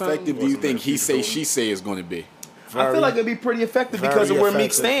 How effective do you think he say she say is going to be? I feel like it'd be pretty effective because of where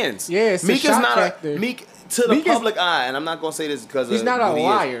Meek stands. Yeah, Meek is not Meek to the public eye, and I'm not gonna say this because he's not a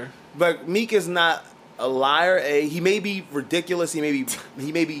liar. But Meek is not a liar. He may be ridiculous. He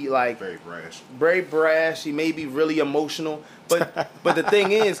may be like very brash. He may be really emotional. But the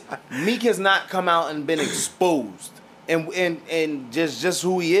thing is, Meek has not come out and been exposed. And just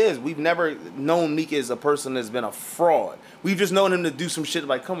who he is. We've never known Meek as a person that's been a fraud. We've just known him to do some shit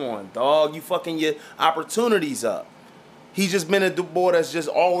like, come on, dog, you fucking your opportunities up. He's just been a boy that's just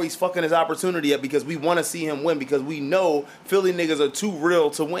always fucking his opportunity up because we want to see him win, because we know Philly niggas are too real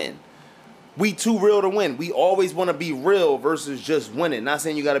to win. We too real to win. We always want to be real versus just winning. Not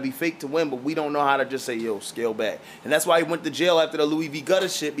saying you got to be fake to win, but we don't know how to just say, yo, scale back. And that's why he went to jail after the Louis V. Gutter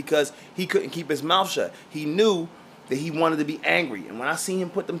shit, because he couldn't keep his mouth shut. He knew that he wanted to be angry. And when I seen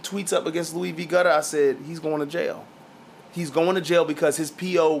him put them tweets up against Louis V. Gutter, I said, he's going to jail. He's going to jail because his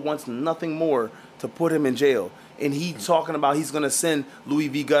PO wants nothing more to put him in jail. And he talking about he's going to send Louis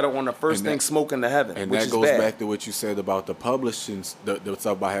V. Gutter on the first thing smoking to heaven. And which that is goes bad. back to what you said about the publishing, the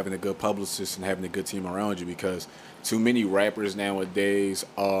stuff about having a good publicist and having a good team around you, because too many rappers nowadays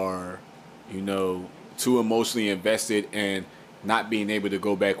are, too emotionally invested and not being able to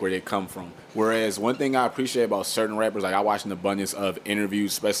go back where they come from. Whereas one thing I appreciate about certain rappers, like I watch an abundance of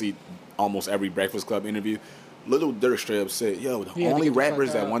interviews, especially almost every Breakfast Club interview, Lil Durk straight up said, yo, the only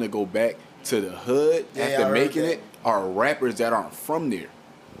rappers that want to go back to the hood after making it are rappers that aren't from there.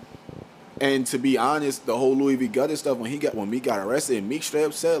 And to be honest, the whole Louis V. Gutter stuff, when Meek got arrested, and Meek straight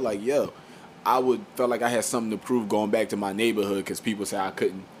up said, like, yo, felt like I had something to prove going back to my neighborhood because people said I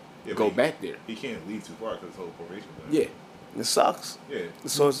couldn't go back there. He can't leave too far because the whole probation thing. Yeah. It sucks. Yeah.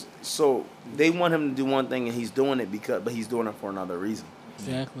 So they want him to do one thing and he's doing it but he's doing it for another reason.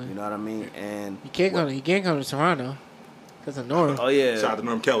 Exactly. You know what I mean? And He can't come to Toronto because of Norm. oh yeah. Shout out to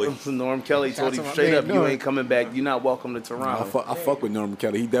Norm Kelly. Norm Kelly told him straight up, you ain't coming back. You're not welcome to Toronto. I fuck with Norman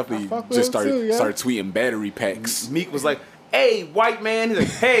Kelly. He definitely fuck with just him too, yeah. started tweeting battery packs. Meek was like, "Hey, white man." He's like,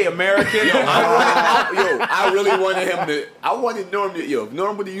 "Hey, American." I really wanted him to. I wanted Norm to. If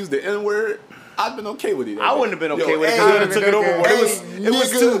Norm would have used the N word, I'd been okay with it. I wouldn't have been okay with it. Hey, He would have took it over. hey,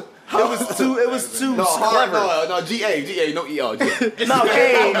 It was too clever. No, GA, no ER. No,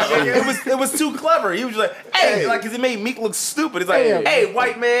 hey, it was too clever. He was just like, hey, like, cause it made Meek look stupid. He's like, hey,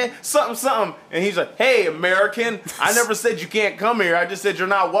 white man, something, and he's like, hey, American, I never said you can't come here. I just said you're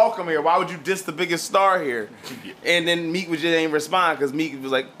not welcome here. Why would you diss the biggest star here? And then Meek just ain't respond because Meek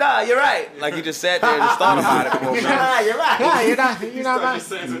was like, nah, you're right. Like he just sat there and just thought about it for a minute. You're right. You're not my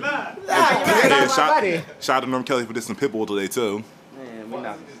buddy. Shout out to Norm Kelly for this some Pitbull today too. Man, we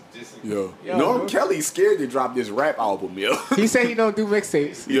not. Yo, Norm Kelly's scared to drop this rap album, yo. He said he don't do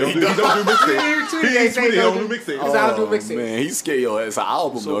mixtapes. He don't do mixtapes. He don't do mixtapes. Because I don't do mixtapes. Man, he's scared. Yo, it's an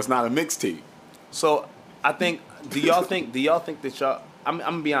album though. It's not a mixtape. So I think. Do y'all think that y'all? I'm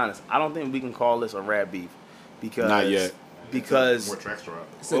gonna be honest. I don't think we can call this a rap beef because Not yet. Because More tracks drop.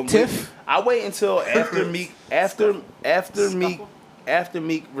 It's a tiff. I wait until after Meek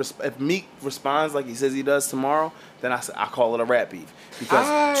if Meek responds like he says he does tomorrow, then I call it a rap beef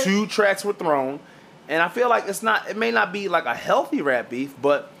because 2 tracks were thrown, and I feel like it may not be like a healthy rap beef,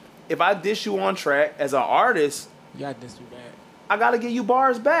 but if I dish you on track as an artist, You got this too bad. I gotta get you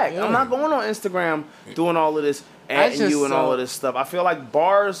bars back. Yeah. I'm not going on Instagram doing all of this, adding you and all of this stuff. I feel like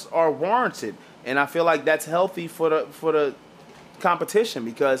bars are warranted, and I feel like that's healthy for the competition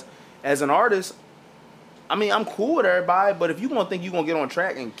because as an artist, I mean, I'm cool with everybody, but if you gonna think you gonna get on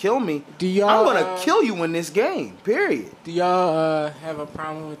track and kill me, I'm gonna kill you in this game. Period. Do y'all have a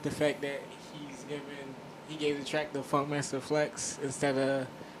problem with the fact that he gave the track to Funkmaster Flex instead of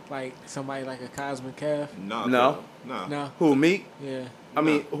like somebody like a Cosmic Kev? No. Who, Meek? Yeah. I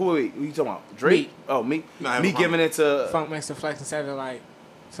mean, who are you talking about? Drake? Meek. Oh, Meek. No, Meek giving it to Funkmaster Flex instead of like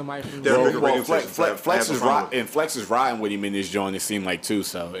somebody from Well, Flex is riding with him in this joint. It seemed like too,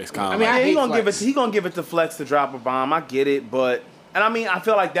 so it's kind of. I mean, like, I he hate gonna give it to Flex to drop a bomb. I get it, but and I mean I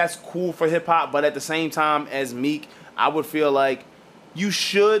feel like that's cool for hip hop, but at the same time as Meek, I would feel like you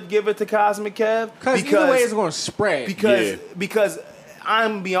should give it to Cosmic Kev because either way it's gonna spread. Because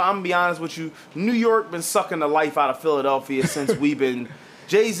I'm be honest with you, New York been sucking the life out of Philadelphia since we've been.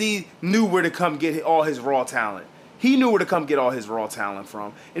 Jay-Z knew where to come get all his raw talent. He knew where to come get all his raw talent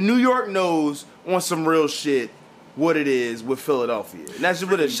from. And New York knows on some real shit what it is with Philadelphia. And that's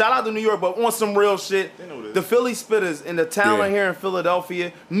just what it is. Shout out to New York, but on some real shit, the Philly spitters and the talent here in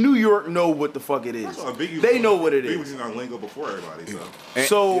Philadelphia, New York know what the fuck it is. They know what it is. Biggie was on lingo before everybody,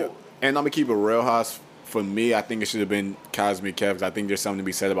 and I'm gonna keep it real, Haas. For me, I think it should have been Cosmic Kev. 'Cause I think there's something to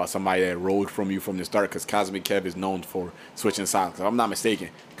be said about somebody that rode from you from the start. Because Cosmic Kev is known for switching sides. If I'm not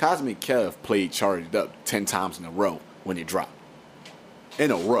mistaken, Cosmic Kev played Charged Up 10 times in a row when it dropped.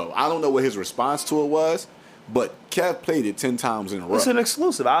 In a row. I don't know what his response to it was, but Kev played it 10 times in a row. It's an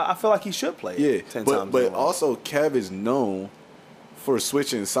exclusive. I feel like he should play it 10 times in a row. But also, Kev is known for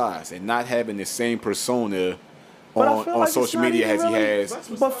switching sides and not having the same persona on social media as he has.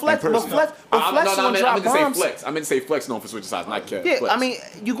 But Flex gonna drop bombs. I meant to say Flex known for switching sides, not Kev. Yeah, Flex. I mean,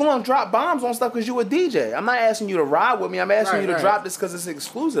 you gonna drop bombs on stuff because you a DJ. I'm not asking you to ride with me. I'm asking you to drop this because it's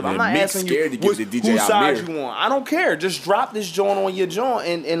exclusive. I'm not asking you to give the DJ whose side Amir. you want. I don't care. Just drop this joint on your joint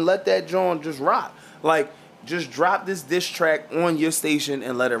and let that joint just rock. Like, just drop this diss track on your station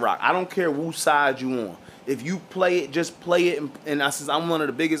and let it rock. I don't care whose side you on. If you play it, just play it. And I says, I'm one of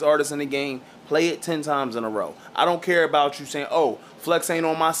the biggest artists in the game. Play it 10 times in a row. I don't care about you saying, "Oh, Flex ain't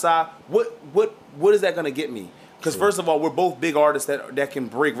on my side." What is that gonna get me? Because first of all, we're both big artists that can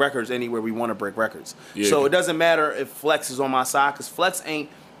break records anywhere we want to break records. Yeah. So it doesn't matter if Flex is on my side because Flex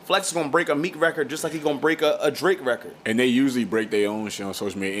is gonna break a Meek record just like he's gonna break a Drake record. And they usually break their own shit on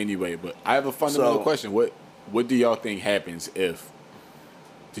social media anyway. But I have a fundamental question: What do y'all think happens if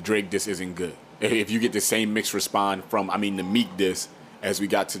the Drake diss isn't good? If you get the same mixed response from, the Meek diss as we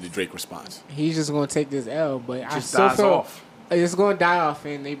got to the Drake response? He's just gonna take this L, but I just still dies feel off. It's gonna die off,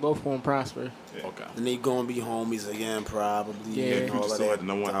 and they both gonna prosper. Yeah. Okay. And they gonna be homies again, probably. Yeah. And all Future of still that had the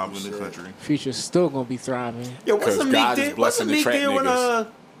number one album in the shit. country. Future's still gonna be thriving. Yo, Because God is blessing the trap niggas.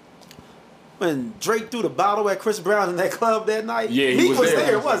 When Drake threw the bottle at Chris Brown in that club that night? Yeah, Meek was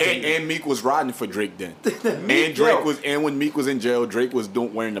there, wasn't he? And Meek was riding for Drake then. Meek, and when Meek was in jail, Drake was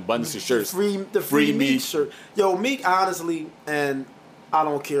wearing abundance of shirts. The free Meek shirt. Yo, Meek, honestly, and I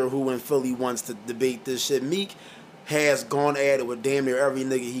don't care who in Philly wants to debate this shit. Meek has gone at it with damn near every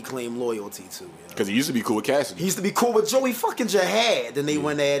nigga he claimed loyalty to. Because he used to be cool with Cassidy. He used to be cool with Joey fucking Jihad. Then they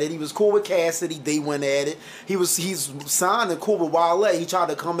went at it. He was cool with Cassidy. They went at it. He's signed and cool with Wale. He tried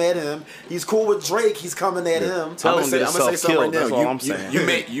to come at him. He's cool with Drake. He's coming at him. Tell I'm him gonna to say something right now. that's all I'm saying.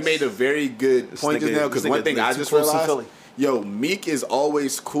 You made a very good point just now, because one thing I just realized, Meek is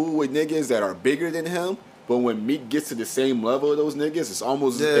always cool with niggas that are bigger than him. But when Meek gets to the same level of those niggas, it's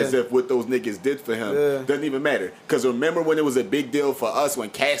almost as if what those niggas did for him doesn't even matter. Because remember when it was a big deal for us when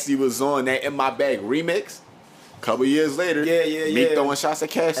Cassidy was on that In My Bag remix? A couple years later, Meek throwing shots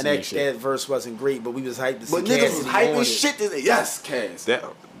at Cassidy and that verse wasn't great, but we was hyped to see But Cassidy niggas was hyping shit. Yes, Cass. That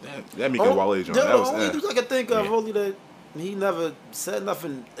Meek and Wale joint. That was the only dude I can think of really that he never said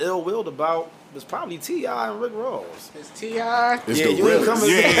nothing ill-willed about was probably T.I. and Rick Ross. It's T.I. It's Yeah, the you ain't realest. coming.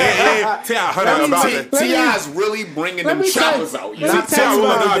 T.I. heard about that. T.I.'s really bringing them choppers out. You let know? me tell you T.I.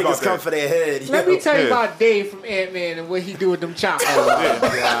 about- about Niggas come for their head. Let me tell you about Dave from Ant-Man and what he do with them choppers.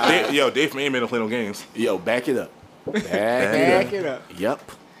 Dave from Ant-Man don't play no games. Yo, back it up. Back it up. Yep.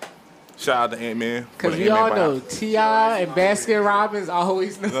 Shout out to Ant-Man. Because we all know T.I. and Baskin Robbins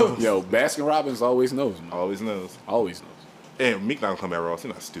always know. Yo, Baskin Robbins always knows, man. Always knows. Always knows. And Meek not gonna come back, Ross.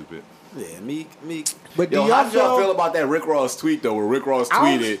 He's not stupid. Yeah, Meek. But do Yo, y'all how did y'all feel about that Rick Ross tweet though? Where Rick Ross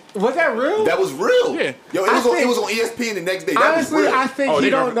tweeted Was that real? that was real. Yeah. Yo, it was on ESPN the next day. That Honestly, was real. I think Oh, he they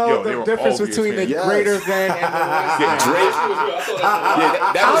don't were- know yo, they the were difference all between the Yes. greater than and the less than. Drake.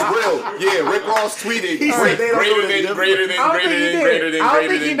 That was real. Yeah, Rick Ross tweeted said they don't know the greater than I don't think he did. I don't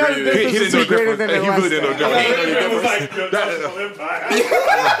think he knows the He difference didn't know between greater than difference. and He really less didn't know than. difference. It was like National Empire.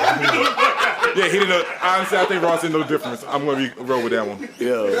 Yeah, he didn't know. Honestly, I think Ross didn't know difference. I'm gonna be roll with that one. They're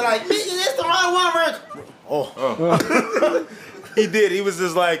Yo. like, Meek, that's the right one, Rick. He did. He was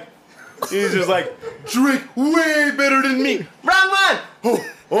just like, Drake way better than me. Wrong one.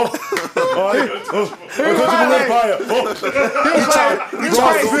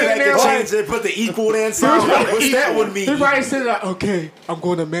 Change it, put the equal in sound. What's that one mean? He probably said like, okay, I'm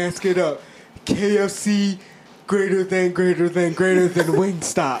going to mask it up. KFC greater than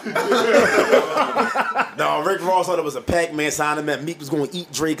Wingstop. No, Rick Ross thought it was a Pac-Man sign him that Meek was going to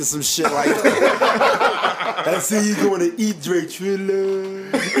eat Drake or some shit like that. I see you going to eat Drake, Trilla.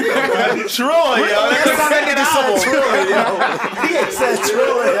 Troy, yo. He ain't said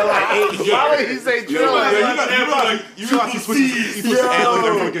Trilla in like 8 years. Why would he say Troy? You realize he switches ad-libs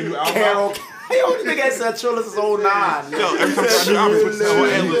every time he get a new album. Carol. He only think I said Trilla since 09. Yo, every time he switches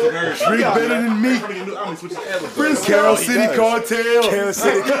ad-libs. Drake better than me. Carol City Cartel. Carol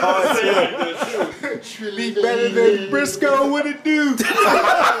City Cartel. Really better than Briscoe. What it do?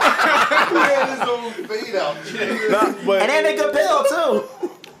 And then they good pill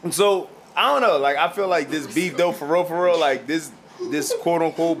too. So I don't know. Like I feel like this beef though, for real, like this quote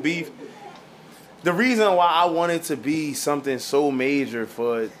unquote beef. The reason why I want it to be something so major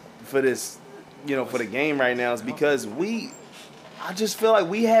for this, for the game right now is because I just feel like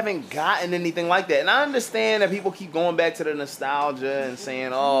we haven't gotten anything like that. And I understand that people keep going back to the nostalgia and saying,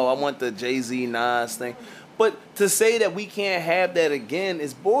 oh, I want the Jay-Z Nas thing. But to say that we can't have that again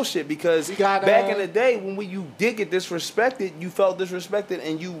is bullshit because back in the day when you did get disrespected, you felt disrespected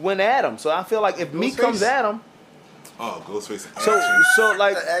and you went at him. So I feel like if Meek comes at him, Ghostface.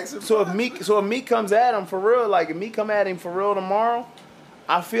 so if Meek comes at him for real, like if Meek come at him for real tomorrow,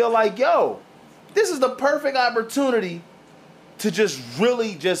 I feel like, yo, this is the perfect opportunity to just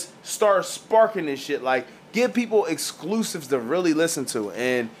really just start sparking this shit. Like, give people exclusives to really listen to.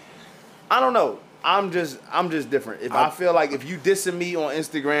 And I don't know. I'm just different. I feel like if you dissing me on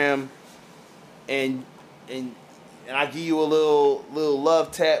Instagram and I give you a little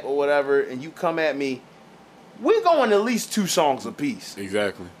love tap or whatever, and you come at me, we're going at least 2 songs apiece.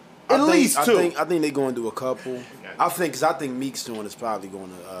 Exactly. At least 2. I think they're going to do a couple. I think Meek's doing is probably going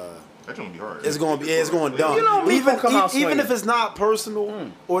to. That's gonna be hard. It's going dumb. Even if it's not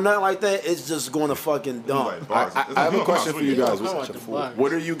personal or nothing like that, it's just going to fucking dumb. I have a question for you guys.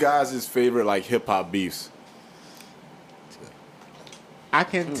 What are you guys' favorite like hip hop beefs? I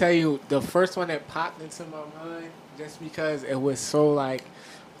can tell you the first one that popped into my mind just because it was so like,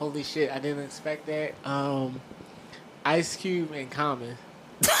 holy shit, I didn't expect that. Ice Cube and Common.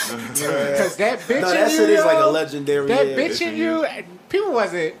 Because that bitch that shit is like a legendary. That bitch in you, people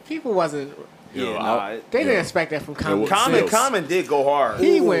wasn't. They didn't expect that from Common. Common did go hard.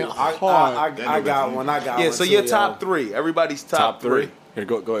 He went hard. I got one. Yeah, so your top 3. Everybody's top 3. Here,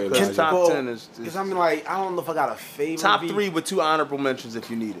 go ahead. His top 10 is because I mean, like, I don't know if I got a favorite. top 3 with 2 honorable mentions if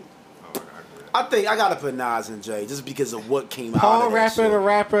you need it. I think I gotta put Nas and Jay just because of what came out. Paul of that Rapper, shit. the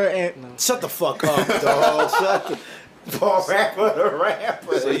rapper, and no. Shut the fuck up, dog. Paul Rapper, the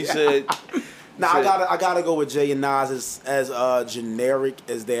rapper. So you said Now I gotta go with Jay and Nas as generic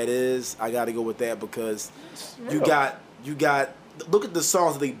as that is. I gotta go with that because you got look at the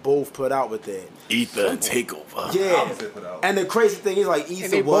songs that they both put out with that. Ether and Takeover. Yeah, and the crazy thing is like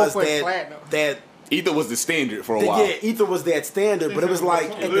Ether was that. Ether was the standard for a while. Yeah, Ether was that standard, but it was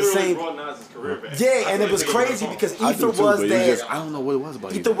like at the same. Yeah, and it was crazy because Ether was that. I don't know what it was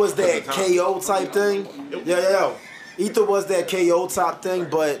about Ether was that KO type thing. Yeah. Ether was that KO type thing,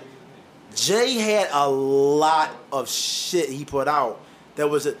 but Jay had a lot of shit he put out. There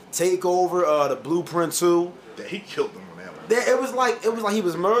was a Takeover, the Blueprint 2. Yeah, he killed them on that one. It was like he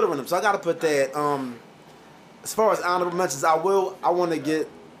was murdering them. So I gotta put that. As far as honorable mentions, I want to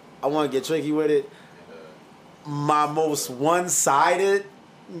get tricky with it. My most one-sided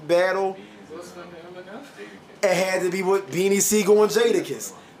battle, it had to be with Beanie Sigel and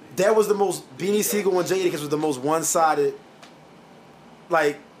Jadakiss. That was the most. Beanie Sigel and Jadakiss was the most one-sided.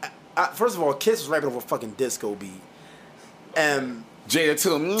 Like, first of all, Kiss was rapping over a fucking disco beat, and Jada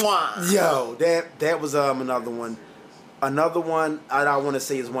to him. Yo, that was another one. Another one I want to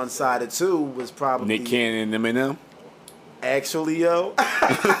say is one-sided too was probably Nick Cannon and Eminem. Actually, yo.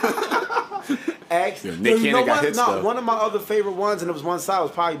 Nick Cannon got hits though. One of my other favorite ones, and it was one side,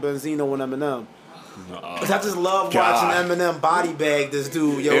 was probably Benzino and Eminem. Cause I just love watching Eminem body bag this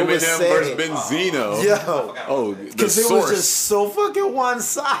dude. Yo, Eminem it was sad. versus Benzino. Yo, because it was just so fucking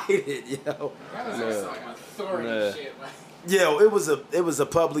one-sided. Yo, that was like authority shit. Yo, it was a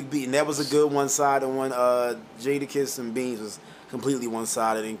public beat, and that was a good one-sided one. Jadakiss and Beans was completely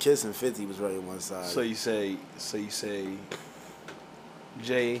one-sided, and Kiss and 50 was very one-sided. So you say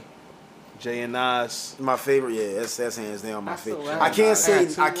Jay and Nas. My favorite, yeah, that's hands down my favorite.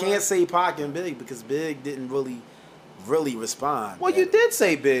 So I can't say Pac and Big because Big didn't really respond. Well, you did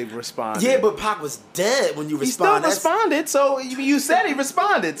say Big responded. Yeah, but Pac was dead when you responded. He still responded, so you said he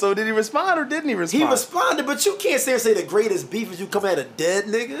responded. So did he respond or didn't he respond? He responded, but you can't say the greatest beef is you come at a dead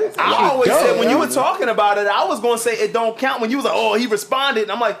nigga. I always said when you were talking about it, I was going to say it don't count when you was like, oh, he responded.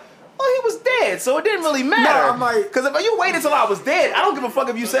 And I'm like, oh, he was dead, so it didn't really matter. No, I'm like, because if you waited till I was dead, I don't give a fuck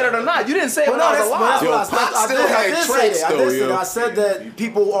if you said it or not. You didn't say it when I was alive. I said that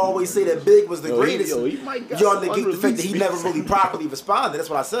people always say that Big was the greatest. Y'all negate the fact that he never really properly responded. That's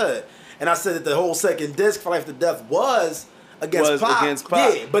what I said. And I said that the whole second disc for Life After Death was against Pac.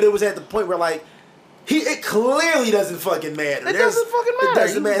 Yeah, but it was at the point where like it clearly doesn't fucking matter. It doesn't fucking matter. It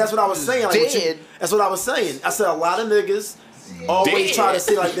doesn't matter. That's what I was saying. Like, that's what I was saying. I said a lot of niggas always try to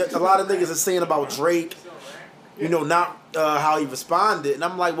say like that. A lot of niggas are saying about Drake, you know, not how he responded, and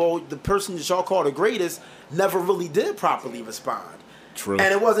I'm like, well, the person that y'all call the greatest never really did properly respond. True.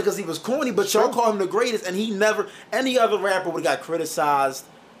 And it wasn't because he was corny, but y'all call him the greatest, and he never. Any other rapper would have got criticized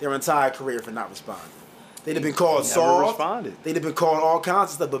their entire career for not responding. They'd have been called soft. They'd have been called all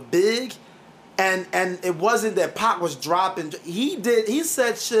kinds of stuff, but Big, and it wasn't that Pac was dropping. He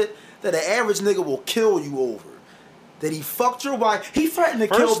said shit that an average nigga will kill you over. That he fucked your wife. He threatened to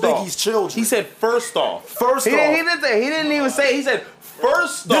kill Biggie's children. He said first off. He didn't even say. He said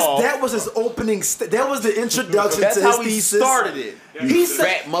first off. That was his opening. That was the introduction That's to his how he thesis. Started it. He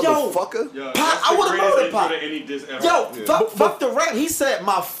said, fat motherfucker. Yo, Pac, I would have murdered Pac. Yo, fuck the rap. He said,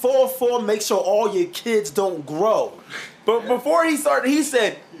 my 4-4 make sure all your kids don't grow. But before he started, he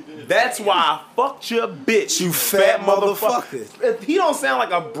said, that's why I fucked your bitch, you fat motherfucker. He don't sound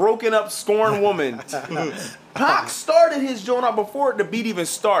like a broken up, scorned woman. Pac started his joint out before the beat even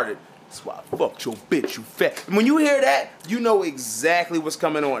started. That's why I fucked your bitch, you fat. And when you hear that, you know exactly what's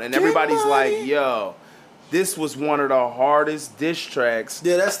coming on. And everybody's like, yo, this was one of the hardest diss tracks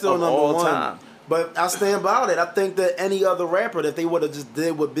that's still number all one. time. But I stand by it. I think that any other rapper, that they would have just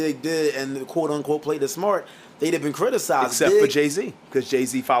did what Big did and quote unquote played it smart, they'd have been criticized. Except for Jay-Z, because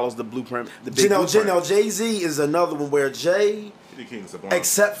Jay-Z follows the blueprint. The big blueprint. Jay-Z is another one where Jay, the king of subliminals.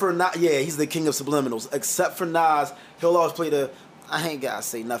 Except for Nas, he's the king of subliminals. Except for Nas, he'll always play the I ain't gotta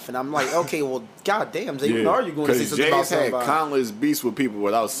say nothing. I'm like, okay, well, goddamn, Jay, when are you going to say something about somebody? Jay's had countless beefs with people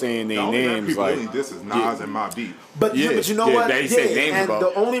without saying their names. People like, really, this is Nas and my beef. But you know what? They say names and about.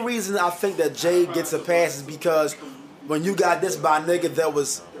 The only reason I think that Jay gets a pass is because when you got this by a nigga that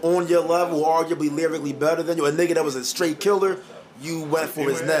was on your level, arguably lyrically better than you, a nigga that was a straight killer, you went for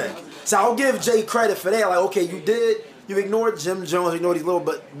his neck. So I'll give Jay credit for that. Like, okay, you ignored Jim Jones, you ignored these little,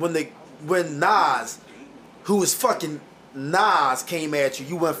 but when Nas, who was fucking Nas, came at you,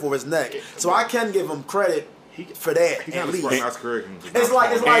 you went for his neck. So I can give him credit for that. He kind of sprung Nas' career. It's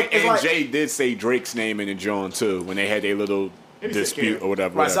like Jay did say Drake's name in the joint too when they had their little dispute or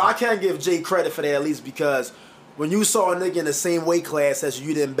whatever. Right, so I can give Jay credit for that at least because when you saw a nigga in the same weight class as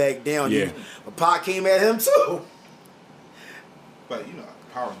you didn't back down. But Pac came at him too. But you know,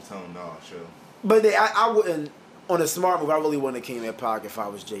 power was telling Nas, sure. But I wouldn't, on a smart move, I really wouldn't have came at Pac if I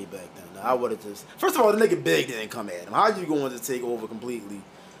was Jay back then. I would have just, first of all, the nigga Big didn't come at him. How you going to take over completely?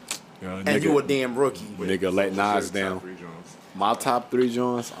 And you a damn rookie. Nigga let Nas down. My top 3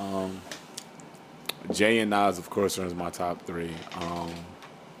 joints, Jay and Nas, of course, are my top 3.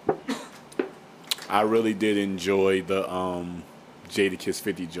 I really did enjoy the Jadakiss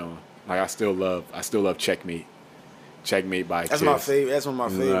 50 joint. Like I still love Checkmate. Checkmate by That's Kiss. my favorite. That's one of my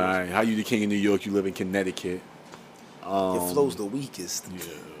favorites. Right. How you the king of New York? You live in Connecticut. Your flow's the weakest.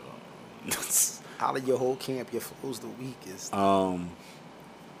 Yeah. Out of your whole camp, your flow's the weakest. Trying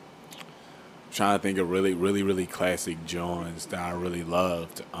to think of really classic joints that I really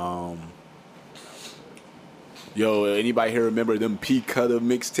loved. Yo, anybody here remember them P Cutter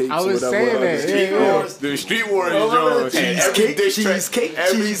mixtapes? I was saying that. The Street Warriors joints.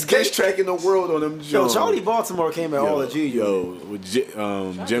 Every diss track in the world on them joints. Yo, Charlie Baltimore came at all of you. Yo,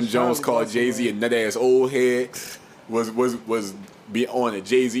 Jim Jones called Jay-Z a nut ass old head. Was be on a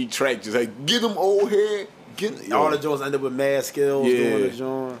Jay-Z track, just like get him old head. All the joints ended with mad skills doing the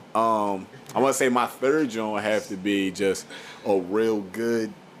joint. I want to say my third joint would have to be just a real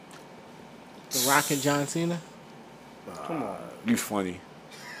good. The Rock and John Cena. Come on, you funny.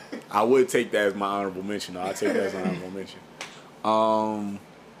 I would take that as my honorable mention. I'll take that as an honorable mention.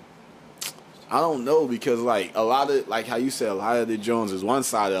 I don't know because like a lot of like how you said a lot of the Jones is one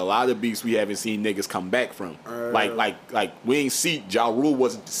side. A lot of beats we haven't seen niggas come back from. Like we ain't see Ja Rule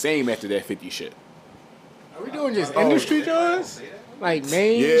wasn't the same after that 50 shit. Are we doing just industry Jones? Like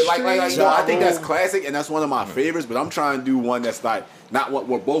main? Yeah, like no, I think that's classic and that's one of my favorites. But I'm trying to do one that's like not what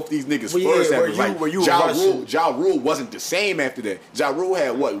were both these niggas first after. Like Ja Rule wasn't the same after that. Ja Rule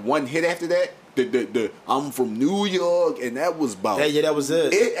had what one hit after that. The I'm from New York and that was about that was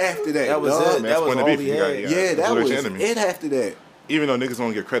it. It after that. That was it. That was all he had. Yeah, that was it after that. Even though niggas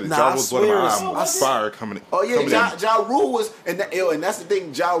don't get credit, Ja was one of my albums. Fire coming in. Oh yeah, Ja Rule was, and that's the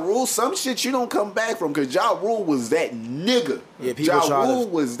thing. Ja Rule, some shit you don't come back from because Ja Rule was that nigga. Yeah, Ja Rule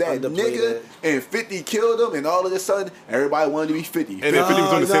was that nigga, and 50 killed him, and all of a sudden everybody wanted to be 50. And then 50 was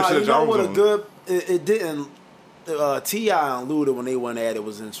doing the same shit that Ja was doing. It didn't. T.I. and Luda when they went at it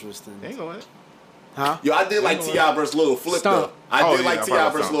was interesting. Ain't going. Huh? Yo, I did like T.I. versus Lil Flip though. I did like T.I.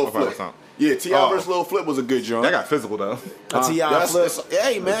 versus Lil Flip. Yeah, T.I. versus Lil Flip was a good joint. That got physical though. T.I. Flip.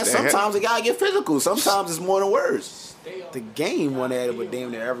 Hey man, sometimes it gotta get physical. Sometimes it's more than words. The Game went at it with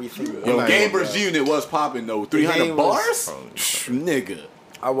damn near everything. Yo, Game vs. Unit was popping though. 300 bars? Nigga.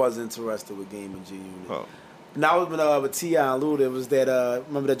 I was interested with Game and G Unit. Now with T.I. and Luda, it was that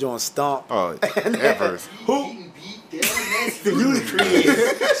remember that joint Stomp? Oh, that verse. Who? That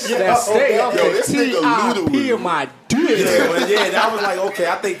stay up at T.I.P. in my dick. Yeah, that was like, okay,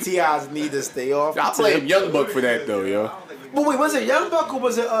 I think T.I.'s need to stay off. I blame Young Buck for that though, yo. But wait, was it Young Buck or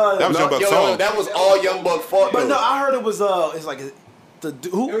was it That was Young Buck's song. That was all Young Buck fault. But no, I heard it was it's like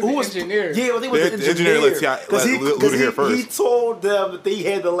who was the engineer? Yeah, they was the engineer. Because he told them that he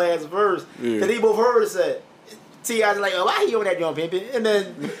had the last verse. That they both heard it said. T.I.'s like, oh, why he on that joint, pimpin'? And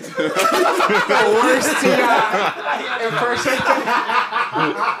then the worst T.I. impersonation.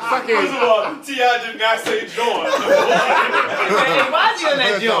 Fucking. First of all, T.I. did not say joint. Why is he on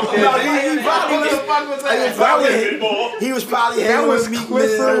that joint? He was probably hanging with Meek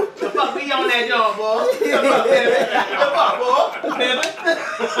Mill. The fuck we on that joint, boy?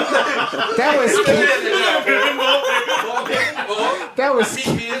 That was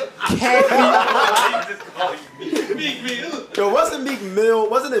Yo, wasn't Meek Mill?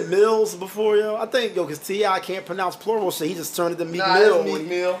 Wasn't it Mills before, yo? I think, yo, because T.I. can't pronounce plural shit. He just turned it to Meek Mill. Meek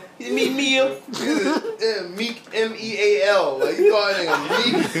Mill. Meek Mill. Meek M-E-A-L. Like, you call it a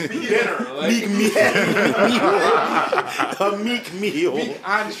Meek dinner. Like. Meek Meal. A Meek Meal. Meek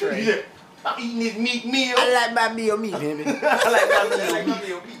entree. Yeah. I'm eating this Meek Meal. I like my meal meat, baby. I like my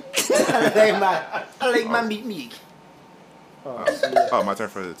meal meat. I like my meat meat. Oh, my turn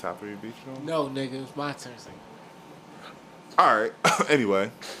for the top 3 beats. No, nigga, it's my turn. All right.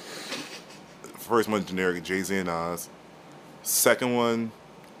 Anyway, first one generic Jay-Z and Nas. Second one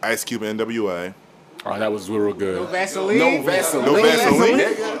Ice Cube and NWA. Oh, that was real good. No Vaseline. No Vaseline.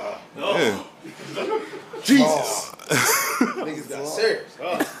 Yeah. Jesus. Niggas got serious.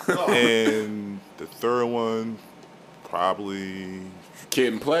 And the third one probably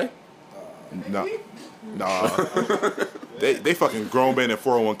Kid and Play. Nah. They fucking grown man at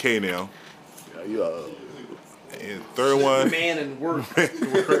 401k now. And third one, man and work.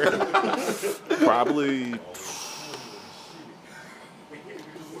 probably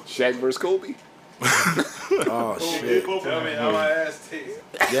Shaq vs. Kobe. Oh shit! Tell me how my ass tastes.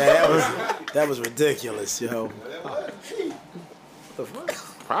 Yeah, that was ridiculous, yo. What the fuck?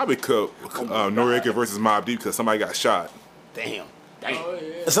 Probably could Noriega versus Mobb Deep because somebody got shot. Damn. Oh,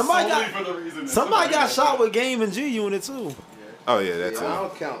 yeah. Somebody Solely for the reason that somebody got shot with Game and G Unit too. Oh yeah, that's I it.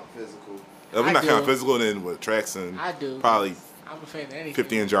 don't count physical. We're I not do. counting physical, then with tracks and I do. probably I'm a fan of anything.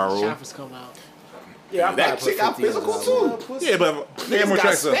 50 and Ja Rule. Shoppers come out. Yeah, I'm That shit got physical too. Yeah, but they got more got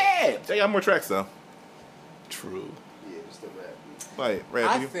tracks though. stabbed. They got more tracks though. True. Yeah, just the rap. Like I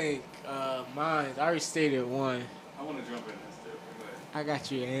rap. You. think mine. I already stated one. I want to jump in this too. Go ahead. I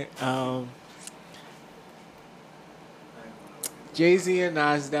got you, Ant. Jay-Z and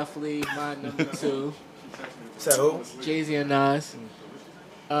Nas definitely my number 2. So Jay-Z and Nas.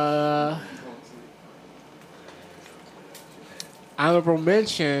 Honorable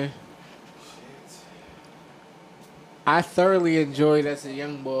mention. I thoroughly enjoyed as a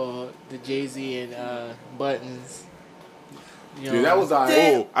young boy the Jay-Z and Buttons. You know, Yeah, that was alright.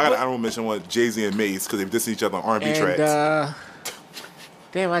 Oh, I got honorable mention one Jay-Z and Mace because they dissed each other on R&B and tracks.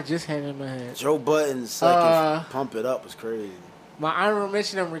 damn, I just had it in my head. Joe Budden's second "Pump It Up" was crazy. My honorable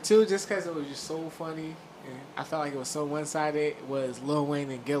mention number 2, just because it was just so funny, and I felt like it was so one-sided, was Lil Wayne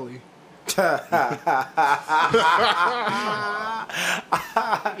and Gilly.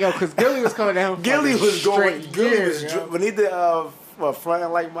 Yo, because Gilly was coming down. Gilly was going. straight Gilly gears, was yo. when he did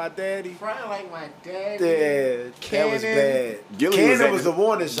frontin' like my daddy. Frontin' like my dad. Yeah, that was Cannon. bad. Gilly Cannon was was the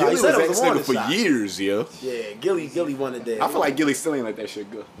warning shot. Gilly He said was it was a ex-nigga warning for shot. years, yo. Yeah, Gilly wanted that. I feel like Gilly still ain't let that shit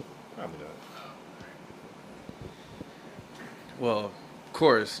go. Probably not. Well, of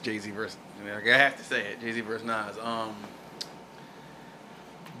course, Jay-Z versus, I have to say it, Jay-Z versus Nas.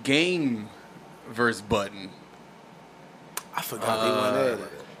 Game versus Button. I forgot they won that.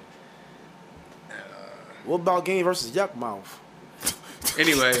 What about Game versus Yuck Mouth?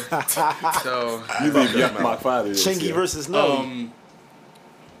 Anyway, so You leave Yuck my father. Chingy versus No.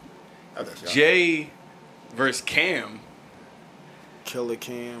 Jay versus Cam. Killer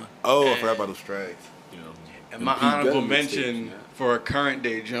Cam. Oh, I forgot about those tracks. And my Pete honorable Gunn mention mixtape, yeah. for a current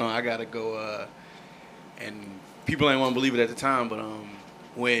day John, I gotta go. And people ain't want to believe it at the time, but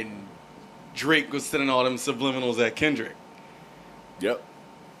when Drake was sending all them subliminals at Kendrick, Yep.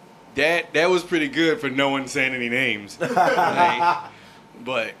 that was pretty good for no one saying any names. Like,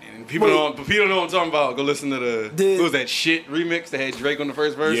 but and people don't know what I'm talking about. Go listen to what was that shit remix that had Drake on the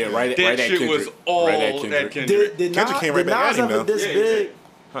first verse? Yeah, right. That Right at shit Kendrick. was all Right at that Kendrick. Kendrick. Did Kendrick Nas, came right did back Nas at him, ever though. this Yeah, big?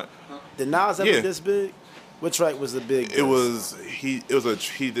 Huh. Did Nas ever Yeah. this big? What track was the big? It was he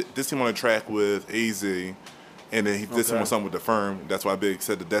dissed him on a track with AZ, and then he dissed him on something with the Firm. That's why Big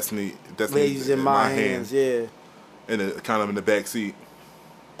said the Destiny Ladies in my hands, yeah. and it kind of in the back seat.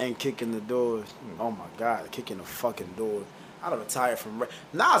 And kicking the doors. Oh my God, kicking the fucking door. I done retired from rap.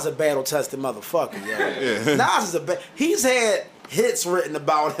 Nas a battle tested motherfucker, yo. Yeah. Nas is he's had hits written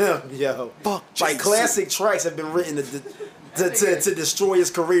about him, yo. Fuck Like Jason. classic tracks have been written to destroy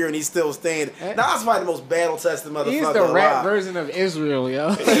his career, and he's still standing. Nas is probably the most battle tested motherfucker He's the rap alive. version of Israel,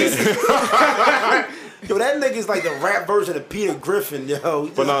 yo. Yo, that nigga's like the rap version of Peter Griffin, yo. He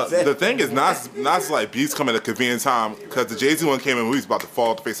But just- the thing is, Nas like beats come at a convenient time because the Jay-Z one came in when he was about to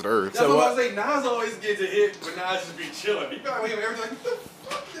fall off the face of the earth. That's what I was saying. Nas always gets a hit, but Nas just be chilling. He got away with everything. Like, what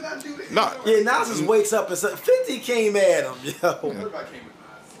the fuck did I do this? No. Yeah, Nas just wakes up and says, 50 came at him, yo. Everybody came with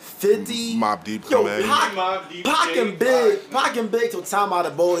Nas. 50. Mobb Deep Yo, come at him. Mobb Deep, Pac Jay, and Big, Pac and Big till time out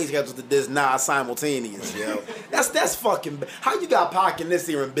of boys got to this Nas simultaneous, yo. That's fucking. How you got Pac in this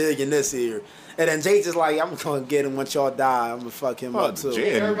ear and Big in this ear, and then Jay just like, I'm gonna get him once y'all die. I'm gonna fuck him up too.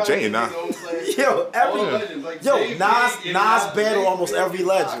 Jay and Everybody Jay and gets Nas. his own place. Yo, All the every legends, like yo Jay, Nas Big, and battle Jay, almost Big, every Big,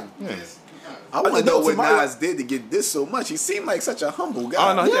 legend. I want to know what tomorrow- Nas did to get this so much. He seemed like such a humble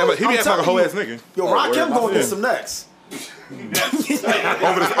guy. Oh no, he I'm be acting like a telling whole you. ass nigga. Yo, Oh, Rakim word. gonna Yeah. get some next.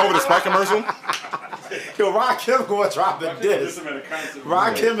 Over the Sprite commercial. Yo, Rakim gonna drop a This diss. him at a concert.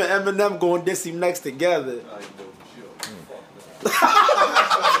 Rakim and Eminem gonna diss him next together.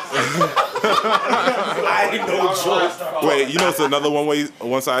 I ain't no joke. Wait, you know it's another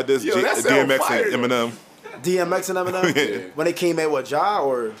one side this Yo, that sound DMX fire. and Eminem. DMX and Eminem? Yeah. When they came at what, Ja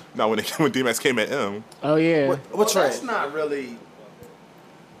or No, when DMX came at M. Oh, yeah. what track? That's not really.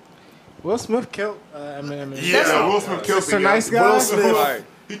 Will Smith killed Eminem. Yeah, Will Smith killed Mr. Nice Guy? Will Smith. Right.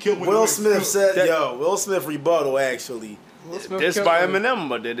 He killed Will Smith said, "Yo, Will Smith rebuttal actually." Will Smith This killed by him. Eminem,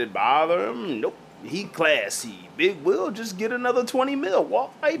 but did it bother him? Nope. He classy. Big Will just get another 20 mil.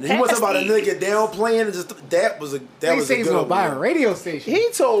 Walk right past He wasn't about a me. nigga downplaying and just that was a He good said he's gonna buy a one. radio station.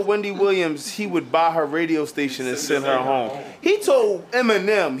 He told Wendy Williams he would buy her radio station and send her home. He told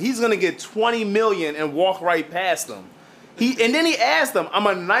Eminem he's gonna get 20 million and walk right past them. And then he asked them, "I'm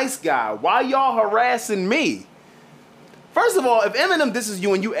a nice guy. Why y'all harassing me?" First of all, if Eminem disses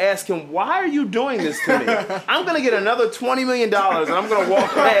you and you ask him, why are you doing this to me? I'm going to get another $20 million and I'm going to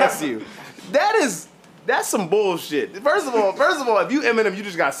walk past you. That's some bullshit. First of all, if you Eminem, you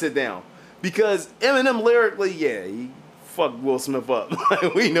just got to sit down. Because Eminem lyrically, yeah, he fucked Will Smith up.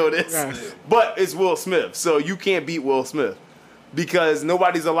 We know this. Yes. But it's Will Smith, so you can't beat Will Smith. Because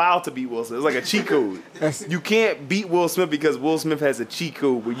nobody's allowed to beat Will Smith. It's like a cheat code. You can't beat Will Smith because Will Smith has a cheat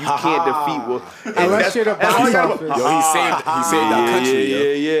code where you can't defeat Will. Unless you're the box office. He saved our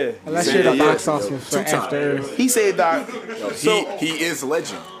country. Yeah. Unless you're the box office for After Earth. He saved our... He is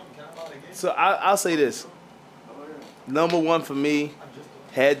legend. So I'll say this. Number one for me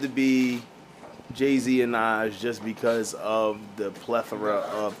had to be Jay-Z and Nas just because of the plethora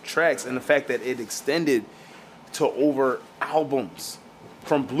of tracks and the fact that it extended to over albums.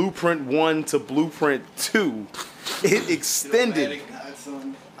 From Blueprint 1 to Blueprint 2, it extended.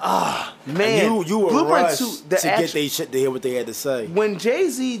 Man. You were Blueprint rushed to get they shit to hear what they had to say. When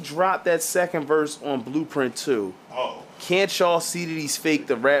Jay-Z dropped that second verse on Blueprint 2, can't y'all see that he's fake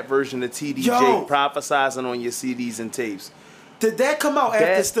the rap version of TDJ prophesizing on your CDs and tapes? Did that come out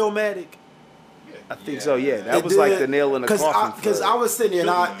after Stillmatic? I think so, yeah. That was like the nail in the coffin. Because I was sitting here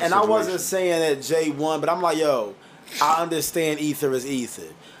and I wasn't saying that Jay won, but I'm like, yo, I understand Ether is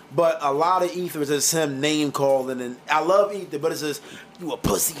Ether. But a lot of Ether is just him name calling, and I love Ether, but it's just, you a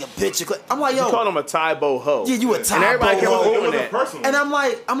pussy, a bitch. I'm like, yo. You called him a Tybo hoe. Yeah, you a Tybo hoe. And everybody kept quoting that. And I'm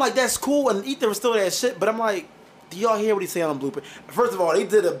like, that's cool, and Ether was still that shit, but I'm like, do y'all hear what he's saying on Blueprint? First of all, they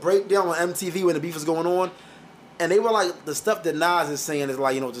did a breakdown on MTV when the beef was going on. And they were like, the stuff that Nas is saying is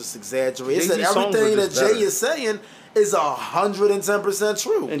like, just exaggerated. It said everything that Jay is saying is 110%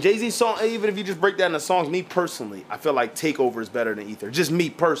 true. And Jay-Z's song, even if you just break down the songs, me personally, I feel like Takeover is better than Ether. Just me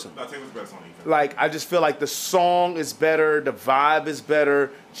personally. No, Takeover's better on Ether. Like, I just feel like the song is better, the vibe is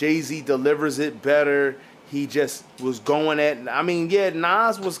better, Jay-Z delivers it better. He just was going at, I mean, yeah,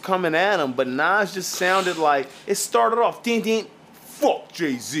 Nas was coming at him, but Nas just sounded like, it started off, ding, fuck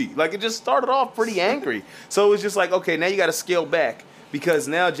Jay-Z. Like, it just started off pretty angry. So it was just like, okay, now you got to scale back because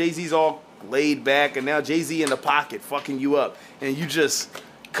now Jay-Z's all laid back and now Jay-Z in the pocket fucking you up and you just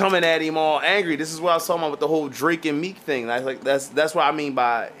coming at him all angry. This is what I was talking about with the whole Drake and Meek thing. That's what I mean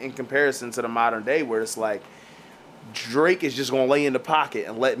by in comparison to the modern day where it's like Drake is just going to lay in the pocket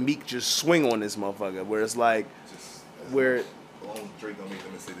and let Meek just swing on this motherfucker where it's like where Drake don't make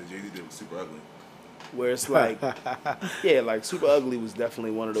them say that Jay-Z did was super ugly. Where it's like, yeah, like Super Ugly was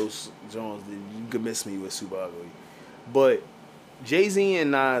definitely one of those genres that you could miss me with Super Ugly. But Jay-Z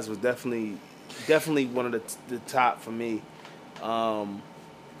and Nas was definitely one of the top for me.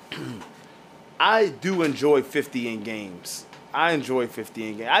 I do enjoy 50 in games. I just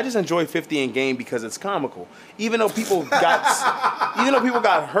enjoy 50 in game because it's comical. Even though people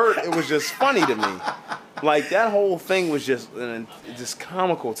got hurt, it was just funny to me. Like that whole thing was just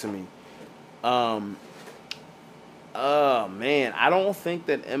comical to me. Man, I don't think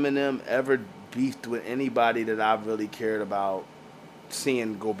that Eminem ever beefed with anybody that I really cared about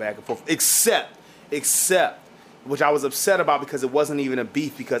seeing go back and forth, except, which I was upset about because it wasn't even a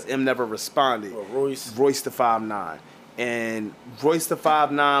beef because M never responded. Royce the 5'9", and Royce the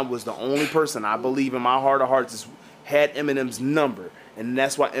 5'9" was the only person I believe in my heart of hearts had Eminem's number, and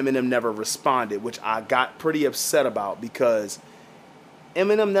that's why Eminem never responded, which I got pretty upset about because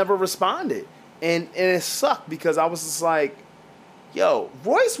Eminem never responded. And it sucked because I was just like, yo,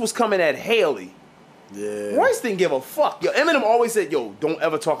 Royce was coming at Haley. Yeah. Royce didn't give a fuck. Yo, Eminem always said, yo, don't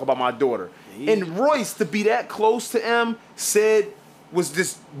ever talk about my daughter. And Royce, to be that close to M, was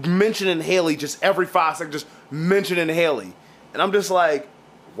just mentioning Haley just every 5 seconds, just mentioning Haley. And I'm just like,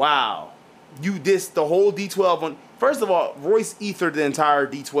 wow. You dissed the whole D12 on... First of all, Royce ethered the entire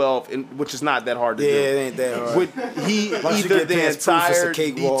D12, which is not that hard to do. Yeah, it ain't that hard. He ethered the entire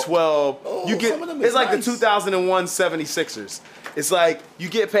D12. It's like the 2001 76ers. It's like you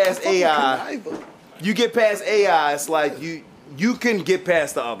get past AI. It's like you can get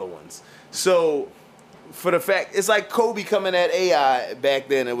past the other ones. So for the fact, it's like Kobe coming at AI back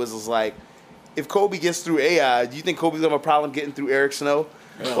then. It was just like, if Kobe gets through AI, do you think Kobe's gonna have a problem getting through Eric Snow?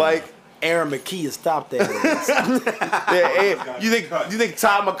 Like. Aaron McKee has stopped that. You think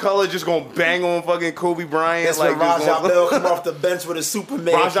Todd McCullough just gonna bang on fucking Kobe Bryant? That's like when Rajah Bell come off the bench with a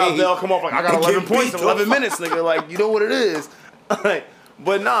Superman. Rajah Bell come off like I got 11 points in 11 minutes, nigga. Like you know what it is.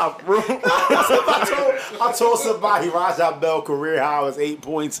 But nah, bro. I told somebody Rajah Bell career high was 8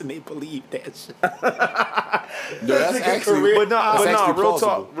 points, and they believed that shit. No, that's actually. But nah,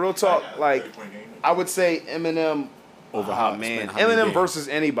 real talk. Like I would say Eminem. Eminem versus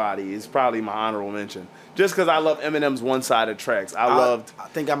anybody is probably my honorable mention. just because I love Eminem's one-sided tracks. I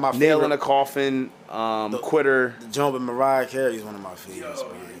think I'm my Nail favorite. in a Coffin, Quitter. The joint with Mariah Carey is one of my favorites.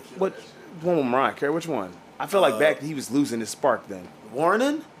 Man. What one with Mariah Carey? Which one? I feel like back he was losing his spark then.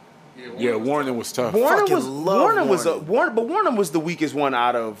 Warning? Yeah, Warning was tough. Warning was the weakest one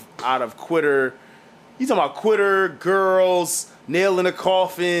out of Quitter. You talking about Quitter, Girls, Nail in a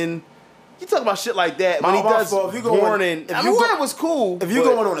Coffin. You talk about shit like that when he does Warning. Warning was cool. If you're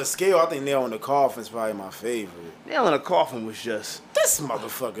going on a scale, I think Nail in the Coffin is probably my favorite. Nail in a Coffin was just this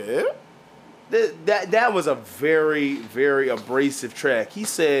motherfucker here. That was a very, very abrasive track. He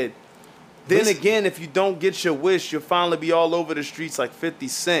said, then again, if you don't get your wish, you'll finally be all over the streets like 50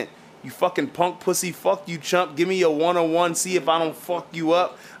 Cent. You fucking punk pussy, fuck you chump. Give me your 101, see if I don't fuck you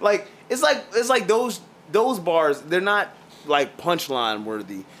up. Like it's like those bars, they're not like punchline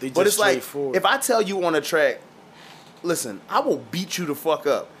worthy. But it's like if I tell you on a track, listen, I will beat you the fuck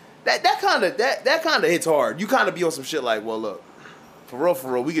up. That kind of hits hard. You kind of be on some shit like, well, look, for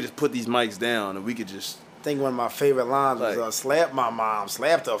real, we could just put these mics down and we could just. I think one of my favorite lines was slap my mom,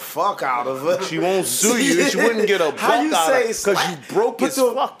 slap the fuck out of her. She won't sue you. She wouldn't get a buck out of her because you broke his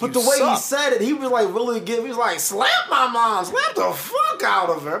fuck. But the way he said it, he was like really good. He was like, slap my mom, slap the fuck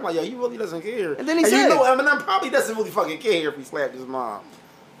out of her. I'm like, yo, he really doesn't care. And then he said, you know, Eminem probably doesn't really fucking care if he slapped his mom.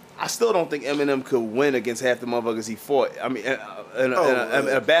 I still don't think Eminem could win against half the motherfuckers he fought. I mean, in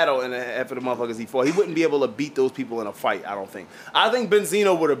a battle and half of the motherfuckers he fought. He wouldn't be able to beat those people in a fight, I don't think. I think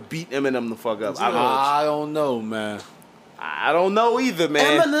Benzino would have beat Eminem the fuck up. I don't know, man. I don't know either,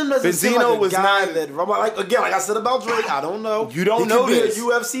 man. Eminem doesn't seem like was guy not that, like I said about Drake, I don't know. You don't he know could this. be a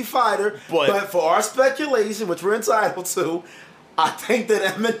UFC fighter, but for our speculation, which we're entitled to, I think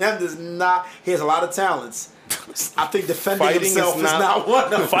that Eminem does not. He has a lot of talents. I think defending himself is not one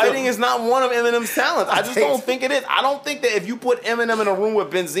of them. Fighting is not one of Eminem's talents. I just don't think it is. I don't think that if you put Eminem in a room with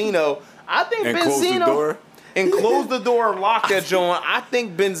Benzino, I think and Benzino close the door. And close the door and lock that joint. I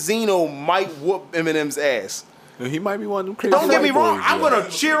think Benzino might whoop Eminem's ass. He might be one of them crazy. Don't get me wrong. Boys, I'm gonna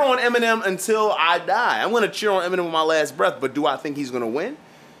cheer on Eminem until I die. I'm gonna cheer on Eminem with my last breath. But do I think he's gonna win?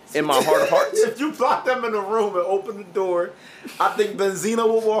 In my heart of hearts. If you lock them in the room and open the door, I think Benzino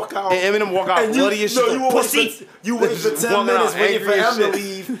will walk out. And Eminem walk out bloody as shit. You wait for 10 minutes waiting for Em to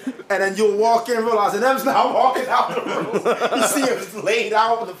leave, and then you'll walk in and realize that Em's not walking out the room. You see him laid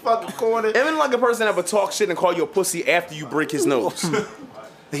out in the fucking corner. Eminem like a person that would talk shit and call you a pussy after you break his nose.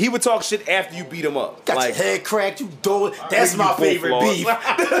 He would talk shit after you beat him up. Got your head cracked, you dope. That's my favorite beef.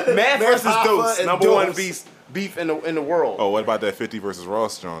 Math versus Dose, number one beef in the world. Oh, what about that 50 versus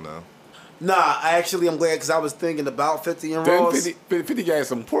Ross John though? Nah, I'm glad because I was thinking about 50 and Ross. 50 got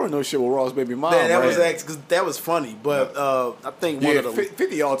some porno shit with Ross baby mom. That was funny, but I think one of the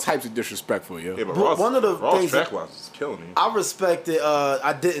 50 all types of disrespectful, yo. Yeah, but Ross, one of the Ross things track wise is killing me. I respected.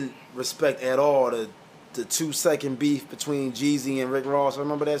 I didn't respect at all the 2-second beef between Jeezy and Rick Ross.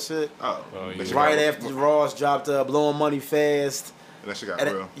 Remember that shit? Oh yeah. Right after Ross dropped Blowing Money Fast. And that shit got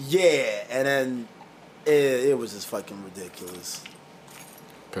real. And then it was just fucking ridiculous.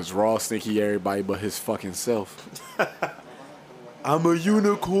 Cause Ross think he everybody but his fucking self. I'm a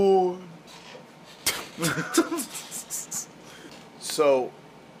unicorn. So,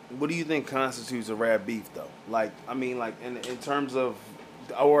 what do you think constitutes a rap beef, though? Like, I mean, like in terms of,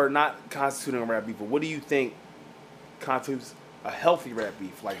 or not constituting a rap beef, but what do you think constitutes a healthy rap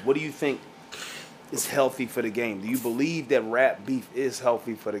beef? Like, what do you think is healthy for the game? Do you believe that rap beef is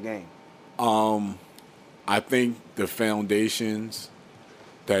healthy for the game? I think the foundations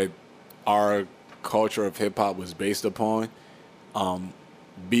that our culture of hip hop was based upon,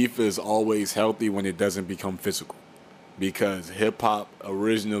 beef is always healthy when it doesn't become physical. Because hip hop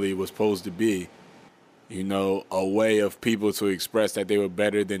originally was supposed to be, a way of people to express that they were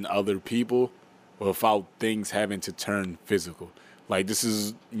better than other people without things having to turn physical. Like this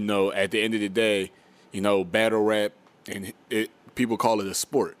is, at the end of the day, battle rap, and people call it a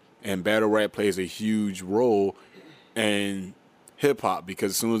sport. And battle rap plays a huge role in hip hop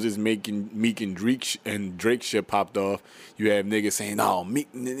because as soon as this Meek and Drake shit popped off, you have niggas saying, "Oh,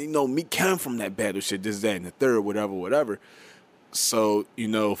 Meek came from that battle shit, this, that, and the third, whatever." So,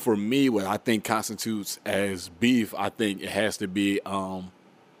 for me, what I think constitutes as beef, I think it has to be an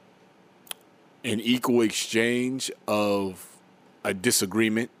equal exchange of a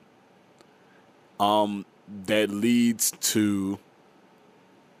disagreement that leads to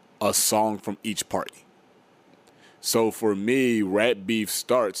a song from each party. So for me, rap beef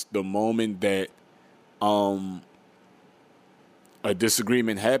starts the moment that a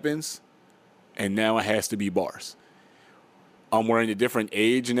disagreement happens, and now it has to be bars. We're in a different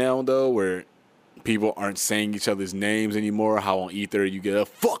age now, though, where people aren't saying each other's names anymore. How on Ether you get a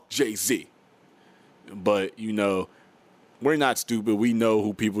fuck Jay-Z. but we're not stupid. We know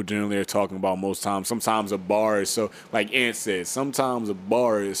who people generally are talking about most times. Sometimes a bar is so, like Ant said, sometimes a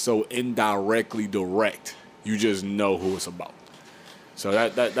bar is so indirectly direct. You just know who it's about. So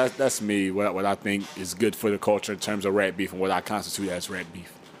that's me. What I think is good for the culture in terms of rap beef and what I constitute as rap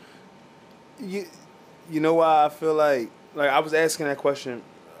beef. You know why I feel like I was asking that question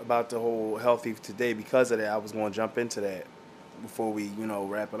about the whole healthy today because of that. I was going to jump into that before we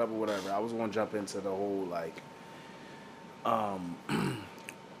wrap it up or whatever. I was going to jump into the whole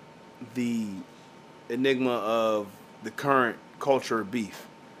the enigma of the current culture of beef,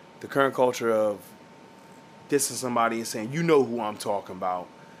 the current culture of dissing somebody and saying, you know who I'm talking about,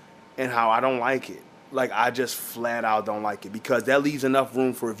 and how I don't like it. Like, I just flat out don't like it because that leaves enough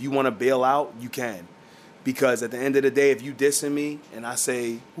room for if you want to bail out, you can. Because at the end of the day, if you dissing me and I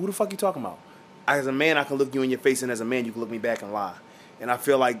say, who the fuck you talking about? As a man, I can look you in your face, and as a man, you can look me back and lie. And I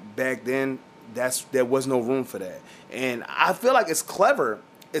feel like back then, there was no room for that. And I feel like it's clever.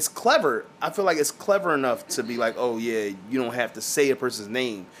 It's clever. I feel like it's clever enough to be like, oh yeah, you don't have to say a person's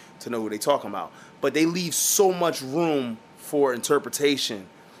name to know who they talking about. But they leave so much room for interpretation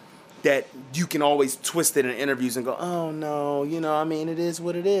that you can always twist it in interviews and go, oh no, it is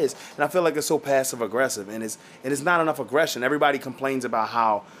what it is. And I feel like it's so passive aggressive, and it's not enough aggression. Everybody complains about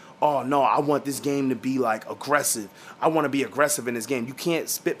how, oh no, I want this game to be like aggressive. I want to be aggressive in this game. You can't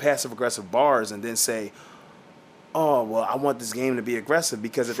spit passive aggressive bars and then say, oh well, I want this game to be aggressive,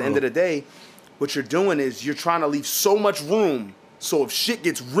 because at the end of the day, what you're doing is you're trying to leave so much room so if shit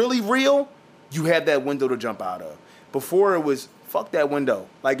gets really real, you have that window to jump out of. Before it was, fuck that window.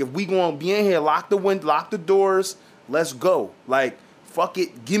 Like, if we gonna be in here, lock the doors, let's go. Like, fuck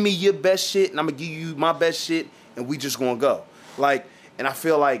it, give me your best shit, and I'm gonna give you my best shit, and we just gonna go. Like, and I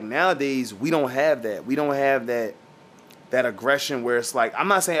feel like nowadays we don't have that. We don't have that aggression where it's like, I'm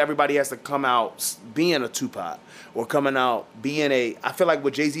not saying everybody has to come out being a Tupac or coming out being I feel like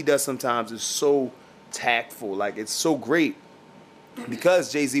what Jay-Z does sometimes is so tactful. Like, it's so great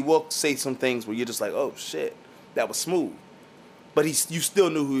because Jay-Z will say some things where you're just like, oh shit, that was smooth. But you still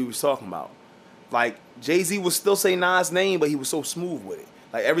knew who he was talking about. Like, Jay-Z would still say Nas' name, but he was so smooth with it.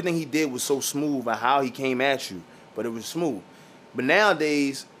 Like, everything he did was so smooth and how he came at you, but it was smooth. But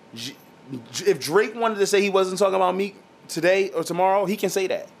nowadays, if Drake wanted to say he wasn't talking about Meek today or tomorrow, he can say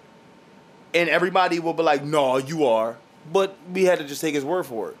that. And everybody will be like, no, you are. But we had to just take his word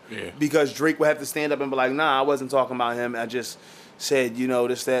for it. Yeah. Because Drake would have to stand up and be like, nah, I wasn't talking about him. I just said,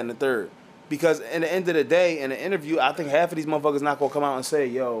 this, that, and the third. Because in the end of the day, in an interview, I think half of these motherfuckers not going to come out and say,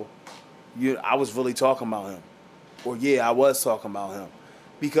 yo, I was really talking about him. Or, yeah, I was talking about him.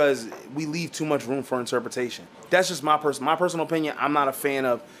 Because we leave too much room for interpretation. That's just my personal opinion. I'm not a fan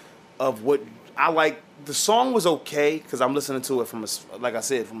of what I like. The song was okay because I'm listening to it from like I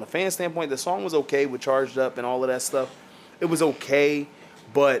said, from a fan standpoint. The song was okay with Charged Up and all of that stuff. It was okay,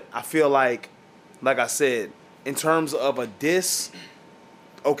 but I feel like I said, in terms of a diss,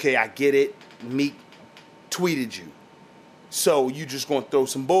 okay, I get it. Meek tweeted you, so you just gonna throw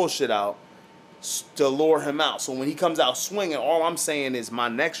some bullshit out to lure him out. So when he comes out swinging, all I'm saying is my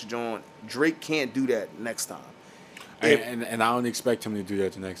next joint, Drake can't do that next time. And I don't expect him to do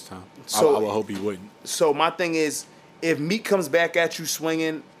that the next time. So I would hope he wouldn't. So my thing is, if Meek comes back at you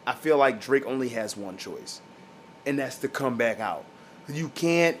swinging, I feel like Drake only has one choice, and that's to come back out. You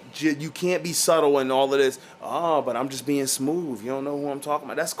can't be subtle and all of this. Oh, but I'm just being smooth. You don't know who I'm talking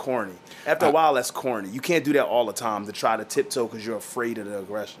about. That's corny. After a while, that's corny. You can't do that all the time to try to tiptoe because you're afraid of the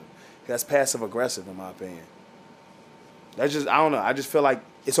aggression. That's passive aggressive, in my opinion. That's just, I don't know. I just feel like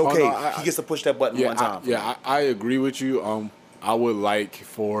it's okay. He gets to push that button one time. I agree with you. I would like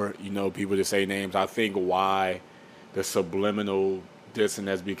for people to say names. I think why the subliminal dissing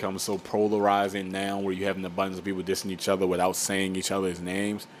has become so polarizing now, where you have an abundance of people dissing each other without saying each other's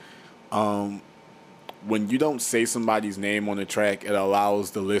names. When you don't say somebody's name on the track, it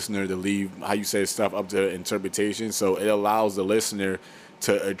allows the listener to leave, how you say stuff, up to interpretation. So it allows the listener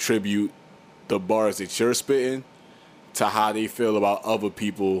to attribute the bars that you're spitting to how they feel about other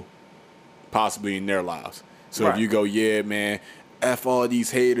people possibly in their lives. So if you go, yeah, man, F all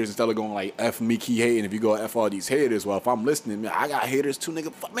these haters, instead of going like F Meek, he hating. If you go F all these haters, well, if I'm listening, man, I got haters too,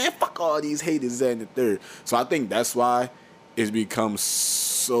 nigga. Fuck all these haters, that and the third. So I think that's why it's become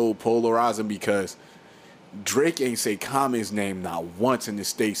so polarizing, because Drake ain't say Common's name not once in the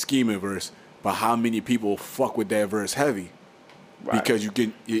State Scheming verse, but how many people fuck with that verse heavy? Right. Because you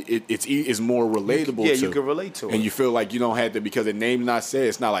can, it's more relatable. You can relate to it, and you feel like you don't have to, because the name's not said.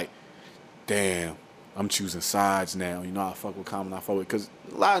 It's not like, damn, I'm choosing sides now. You know, I fuck with Common, I fuck with, because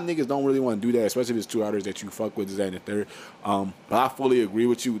a lot of niggas don't really want to do that, especially if it's two artists that you fuck with, is that and the third. But I fully agree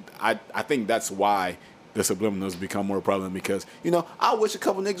with you. I think that's why the subliminals become more prevalent, because, you know, I wish a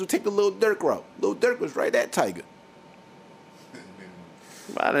couple niggas would take the Lil Durk route. Lil Durk was right at Tiger.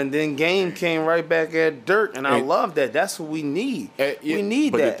 Right, and then Game came right back at Dirk, and I love that. That's what we need. We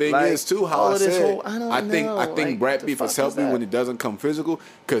need but that. The thing is, too, how I said, I think Brad rap beef is healthy when it doesn't come physical,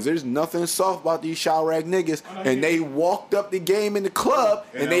 because there's nothing soft about these shower rag niggas, and they walked up the Game in the club,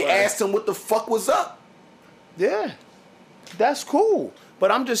 and they asked him what the fuck was up. Yeah, that's cool.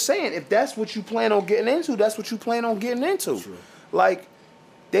 But I'm just saying, if that's what you plan on getting into, that's what you plan on getting into. True. Like,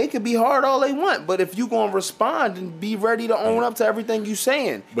 they could be hard all they want, but if you gonna respond and be ready to own up to everything you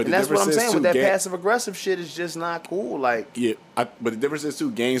saying, but and that's what I'm saying with that passive aggressive shit is just not cool. Like, yeah, but the difference is too,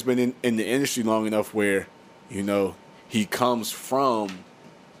 Game's been in the industry long enough where, you know, he comes from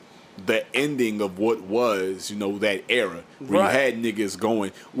the ending of what was, you know, that era where you had niggas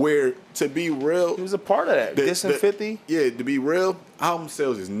going. Where, to be real, he was a part of that. Dissing 50. Yeah, to be real, album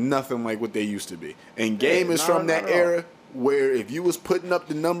sales is nothing like what they used to be, and Game is from that era. Where if you was putting up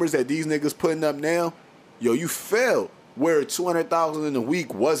the numbers that these niggas putting up now, yo, you failed. Where 200,000 in a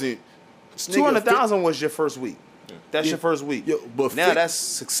week wasn't. 200,000 was your first week. That's your first week. Yo, but now that's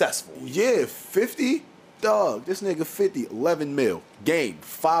successful. Yeah, 50, dog. This nigga 50, 11 mil. Game,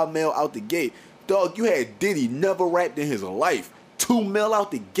 5 mil out the gate. Dog, you had Diddy never rapped in his life. 2 mil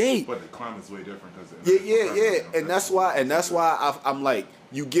out the gate. But the climate's way different. Yeah. And that's why I'm like,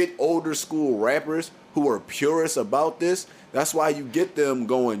 you get older school rappers who are purists about this. That's why you get them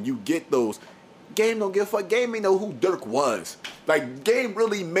going. You get those. Game don't give a fuck. Game ain't know who Dirk was. Like, Game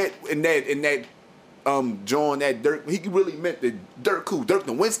really meant in that John, that Dirk. He really meant the Dirk who? Dirk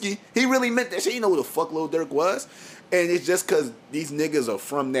Nowinski. He really meant that shit. He know who the fuck Lil Durk was. And it's just because these niggas are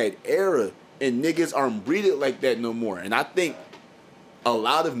from that era, and niggas aren't breeded like that no more. And I think a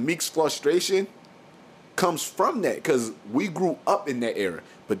lot of Meek's frustration comes from that, because we grew up in that era.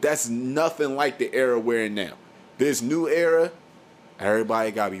 But that's nothing like the era we're in now. This new era,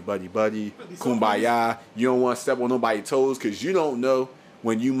 everybody gotta be buddy, kumbaya. You don't want to step on nobody's toes, because you don't know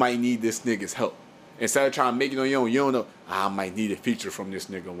when you might need this nigga's help. Instead of trying to make it on your own, you don't know, I might need a feature from this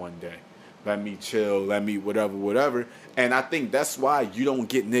nigga one day. Let me chill, let me whatever. And I think that's why you don't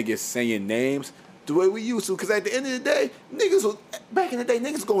get niggas saying names the way we used to, because at the end of the day, back in the day,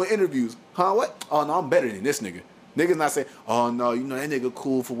 niggas go in interviews. Huh, what? Oh, no, I'm better than this nigga. Niggas not saying, oh, no, you know, that nigga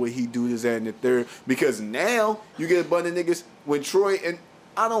cool for what he do, this, that, and the third. Because now, you get a bunch of niggas, when Troy, and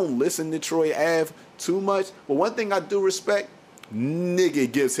I don't listen to Troy Ave too much, but one thing I do respect,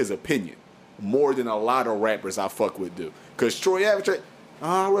 nigga gives his opinion more than a lot of rappers I fuck with do. Because Troy Ave,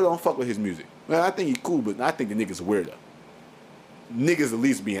 I really don't fuck with his music. Well, I think he's cool, but I think the nigga's a weirdo. Niggas at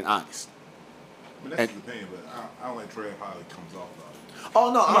least being honest. But that's his opinion, but I don't like Troy Ave how he comes off, though.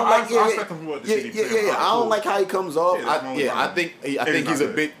 Oh no, I don't I don't like how he comes off. Yeah, I think he's a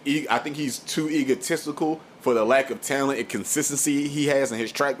bit. I think he's too egotistical for the lack of talent and consistency he has in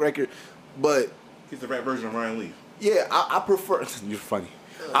his track record. But he's the rap version of Ryan Leaf. Yeah, I prefer. You're funny.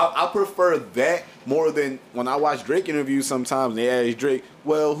 I prefer that more than when I watch Drake interviews. Sometimes they ask Drake,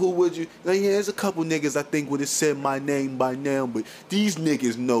 "Well, who would you?" Like, yeah, there's a couple niggas I think would have said my name by now, but these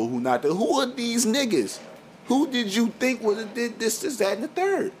niggas know who not. Who are these niggas? Who did you think would have did this, that, and the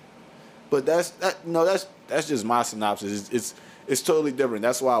third? But that's just my synopsis. It's totally different.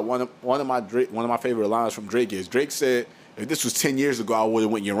 That's why one of my favorite lines from Drake is, Drake said, "If this was 10 years ago, I would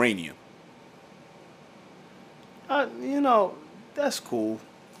have went uranium." That's cool.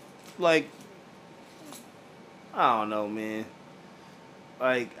 Like, I don't know, man.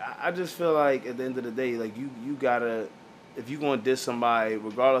 Like, I just feel like at the end of the day, like, you gotta, if you gonna diss somebody,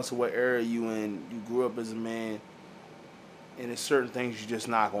 regardless of what era you in, you grew up as a man, and there's certain things you're just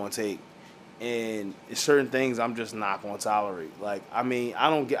not gonna take, and there's certain things I'm just not gonna tolerate. Like, I mean,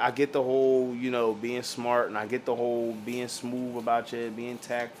 I get the whole, being smart, and I get the whole being smooth about you, being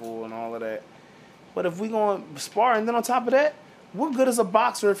tactful and all of that. But if we gonna spar, and then on top of that, what good is a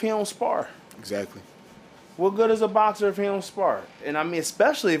boxer if he don't spar? Exactly. What good is a boxer if he don't spar? And I mean,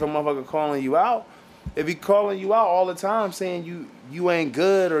 especially if a motherfucker calling you out. If he calling you out all the time saying you ain't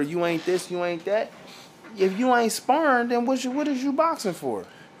good or you ain't this, you ain't that. If you ain't sparring, then what is you boxing for?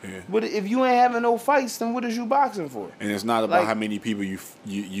 Yeah. But if you ain't having no fights, then what is you boxing for? And it's not about how many people you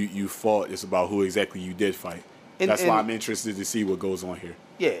fought. It's about who exactly you did fight. That's why I'm interested to see what goes on here.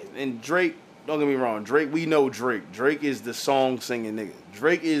 Yeah, and Drake, don't get me wrong, Drake, we know Drake. Drake is the song singing nigga.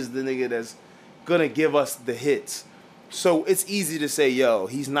 Drake is the nigga that's gonna give us the hits. So it's easy to say, yo,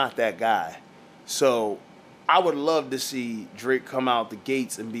 he's not that guy. So I would love to see Drake come out the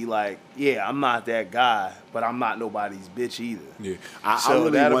gates and be like, "Yeah, I'm not that guy, but I'm not nobody's bitch either." Yeah, So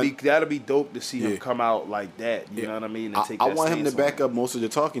that'll be dope to see him come out like that. You know what I mean? And take I that want him to stance back on up most of the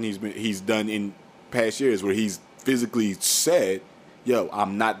talking he's done in past years, where he's physically said, "Yo,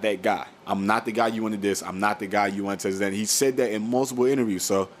 I'm not that guy. I'm not the guy you wanted this. I'm not the guy you wanted to." Then he said that in multiple interviews.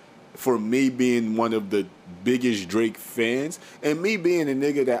 So, for me being one of the biggest Drake fans, and me being a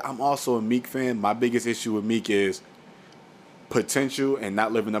nigga that I'm also a Meek fan, my biggest issue with Meek is potential and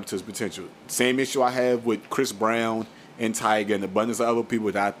not living up to his potential. Same issue I have with Chris Brown and Tyga and abundance of other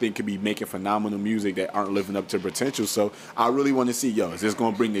people that I think could be making phenomenal music that aren't living up to potential. So I really want to see, yo, is this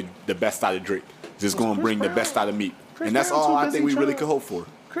going to bring the best out of Drake? Is this going to bring the best out of Meek? And that's all I think we really could hope for.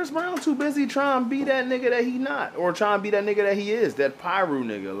 Chris Brown too busy trying to be that nigga that he not, or trying to be that nigga that he is, that Pyru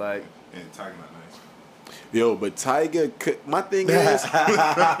nigga. Like, And Tyga not nice. Yo, but Tyga could. My thing is,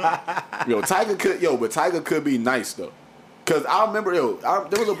 Tyga could be nice though. Cause I remember,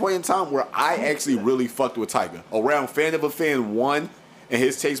 there was a point in time where I actually really fucked with Tyga. Around Fan of a Fan 1 and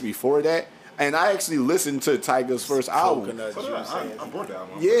his takes before that. And I actually listened to Tyga's first album. I'm bored down.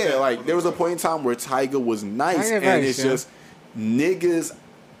 Yeah, like there was a point in time where Tyga was nice, and it's just niggas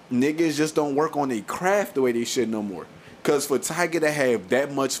just don't work on their craft the way they should no more. Cause for Tyga to have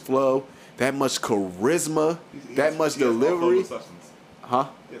that much flow, that much charisma, that much delivery, huh?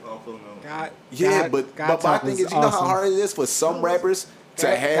 But my thing is, you know how hard it is for some rappers to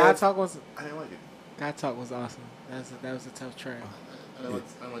have. God Talk was. I didn't like it. God Talk was awesome. That was a tough track.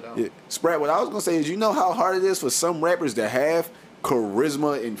 Sprat, what I was gonna say is, you know how hard it is for some rappers to have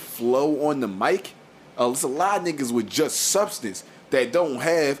charisma and flow on the mic. There's a lot of niggas with just substance that don't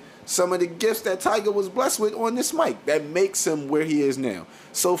have some of the gifts that Tyga was blessed with on this mic that makes him where he is now.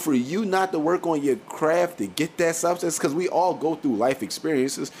 So for you not to work on your craft to get that substance, because we all go through life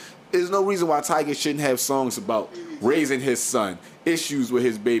experiences, there's no reason why Tyga shouldn't have songs about raising his son, issues with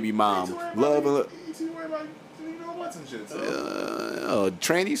his baby mom, love and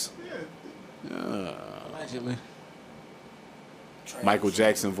trannies. Allegedly. Michael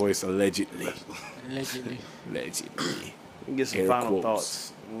Jackson voice, allegedly. Allegedly. Get some final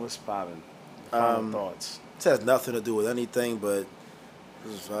thoughts. What's poppin'? Final thoughts. This has nothing to do with anything, but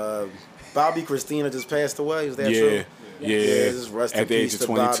Bobby Christina just passed away. Is that true? Yeah. Just rest At in the age peace of to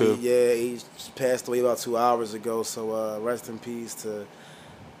 22. Bobby. Yeah, he just passed away about 2 hours ago. So rest in peace to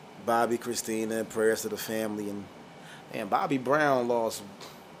Bobby Christina, and prayers to the family. And Bobby Brown lost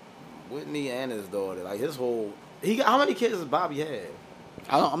Whitney and his daughter. Like his whole, how many kids does Bobby have?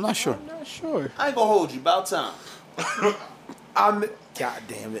 I'm not sure. I ain't gonna hold you. About time. God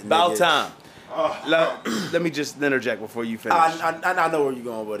damn it. About nigga. time. Let me just interject before you finish. I know where you're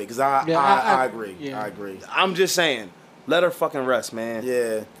going with it, because I agree. Yeah. I agree. I'm just saying, let her fucking rest, man.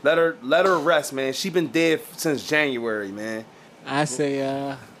 Yeah. Let her rest, man. She been dead since January, man. I say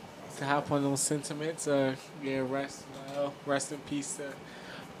to hop on those sentiments. Rest in peace to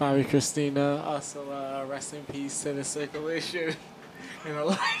Bobby Christina. Also, rest in peace to the circulation in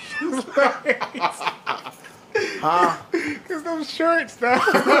a Huh? Because those shorts, though.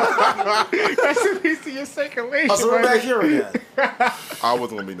 Rest in peace to your circulation. Oh, so we're back here again. I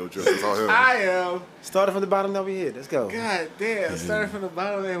wasn't gonna be no joke. It's all him. I am. Started from the bottom, now we here. Let's go. God damn. Starting from the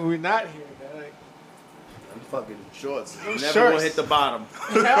bottom and we're not here, dog. Them fucking shorts. Never shorts. gonna hit the bottom.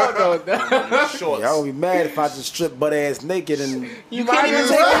 Hell no, dog. Shorts. Y'all gonna be mad if I just strip butt ass naked and You can't even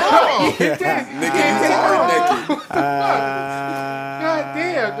take it off. Nigga, you are naked. God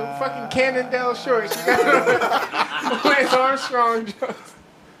damn, the fucking Cannondale shorts. You got Lance Armstrong jokes.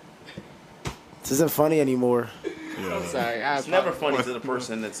 this isn't funny anymore. I'm sorry. It's never funny to the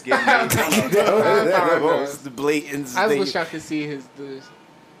person that's getting made fun of. It's the blatant I thing. wish I could see his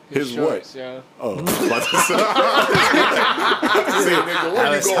His shorts, yo. Oh, about to say, nigga,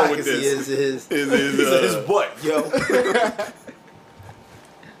 where you going with this? His butt, yo.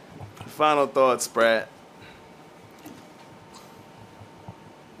 Final thoughts, Sprat.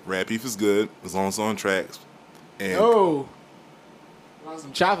 Rap beef is good as long as it's on tracks. And Oh. Long as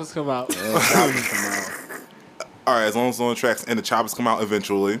some choppers come out. all right, as long as it's on tracks and the choppers come out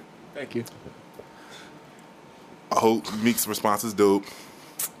eventually. Thank you. I hope Meek's response is dope.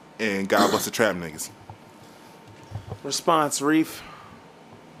 And God bless the trap niggas. Response, Reef.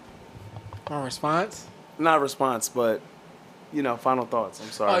 My response? Not response, but final thoughts.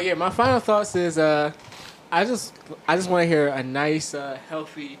 I'm sorry. Oh yeah, my final thoughts is I just want to hear a nice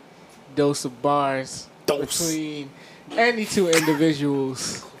healthy dose of bars between any two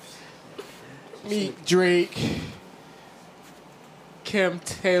individuals. Meek, Drake, Kim,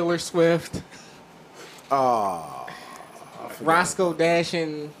 Taylor Swift, Roscoe Dash,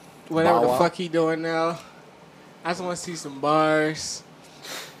 and whatever the fuck he doing now. I just want to see some bars.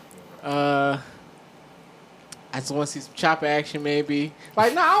 I just want to see some chopper action, maybe.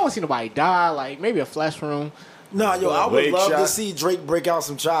 Like, I don't want to see nobody die. Like, maybe a flesh room. No, yo, I would love to see Drake break out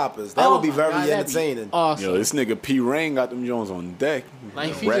some choppers. That would be very entertaining. Awesome. Yo, this nigga P Rain got them Jones on deck. Like,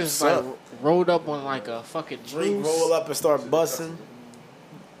 if he just like rolled up on like a fucking Drake juice. roll up and start busting.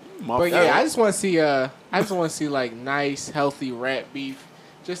 But yeah, I just want to see like nice, healthy rap beef,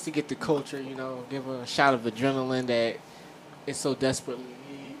 just to get the culture, give a shot of adrenaline that it so desperately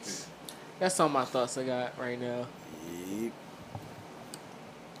needs. That's all my thoughts I got right now.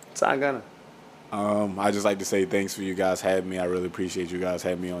 Ty Gunner. I just like to say thanks for you guys having me. I really appreciate you guys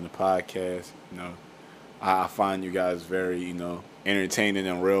having me on the podcast. I find you guys very, entertaining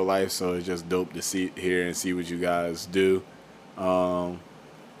in real life, so it's just dope to hear and see what you guys do. I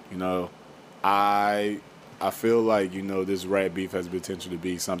feel like, this rap beef has potential to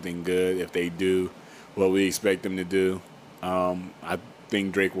be something good if they do what we expect them to do. I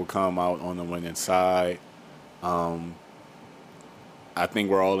think Drake will come out on the winning side. I think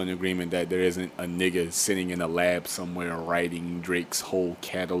we're all in agreement that there isn't a nigga sitting in a lab somewhere writing Drake's whole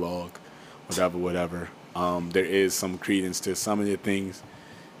catalog, whatever. There is some credence to some of the things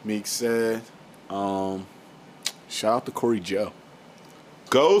Meek said. Shout out to Corey Joe.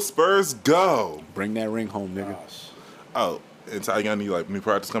 Go Spurs, go! Bring that ring home, nigga. Oh, and Ty, you got any new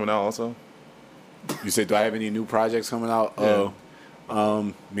projects coming out also? You said, do I have any new projects coming out? Yeah.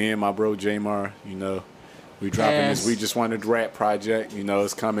 Me and my bro Jamar, we dropping this. We just wanted rap project.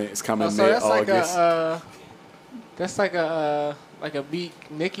 It's coming. It's coming mid-August. That's like a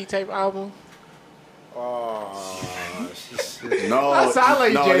Meek Nicki type album. Oh, shit. No, I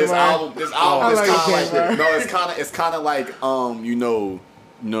like no. J-Mar. This album I like it's kind of like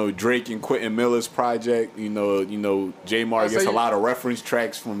Drake and Quentin Miller's project. J-Mar gets a lot of reference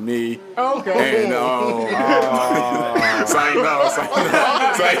tracks from me. Okay. And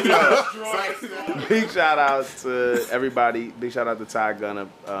Big shout out to everybody. Big shout out to Ty Gunner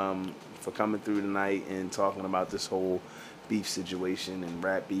for coming through tonight and talking about this whole beef situation and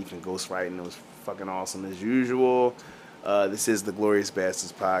rap beef and ghostwriting. It was fucking awesome as usual. This is the Glorious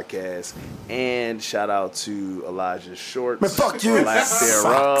Bastards podcast, and shout out to Elijah Shorts. Man, fuck you. Lack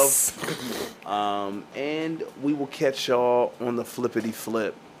thereof. And we will catch y'all on the flippity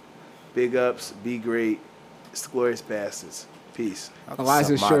flip. Big ups, be great. It's the Glorious Bastards. Peace.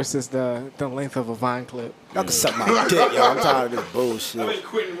 Elijah Shorts is the length of a Vine clip. Y'all can suck my dick, yo. I'm tired of this bullshit. I think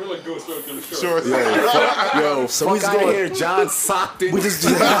Quentin really goes for the short. Sure. yo, So fuck we just out of going- here, John Stockton. We just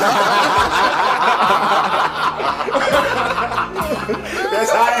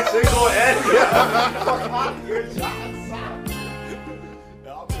That's how that shit gonna end.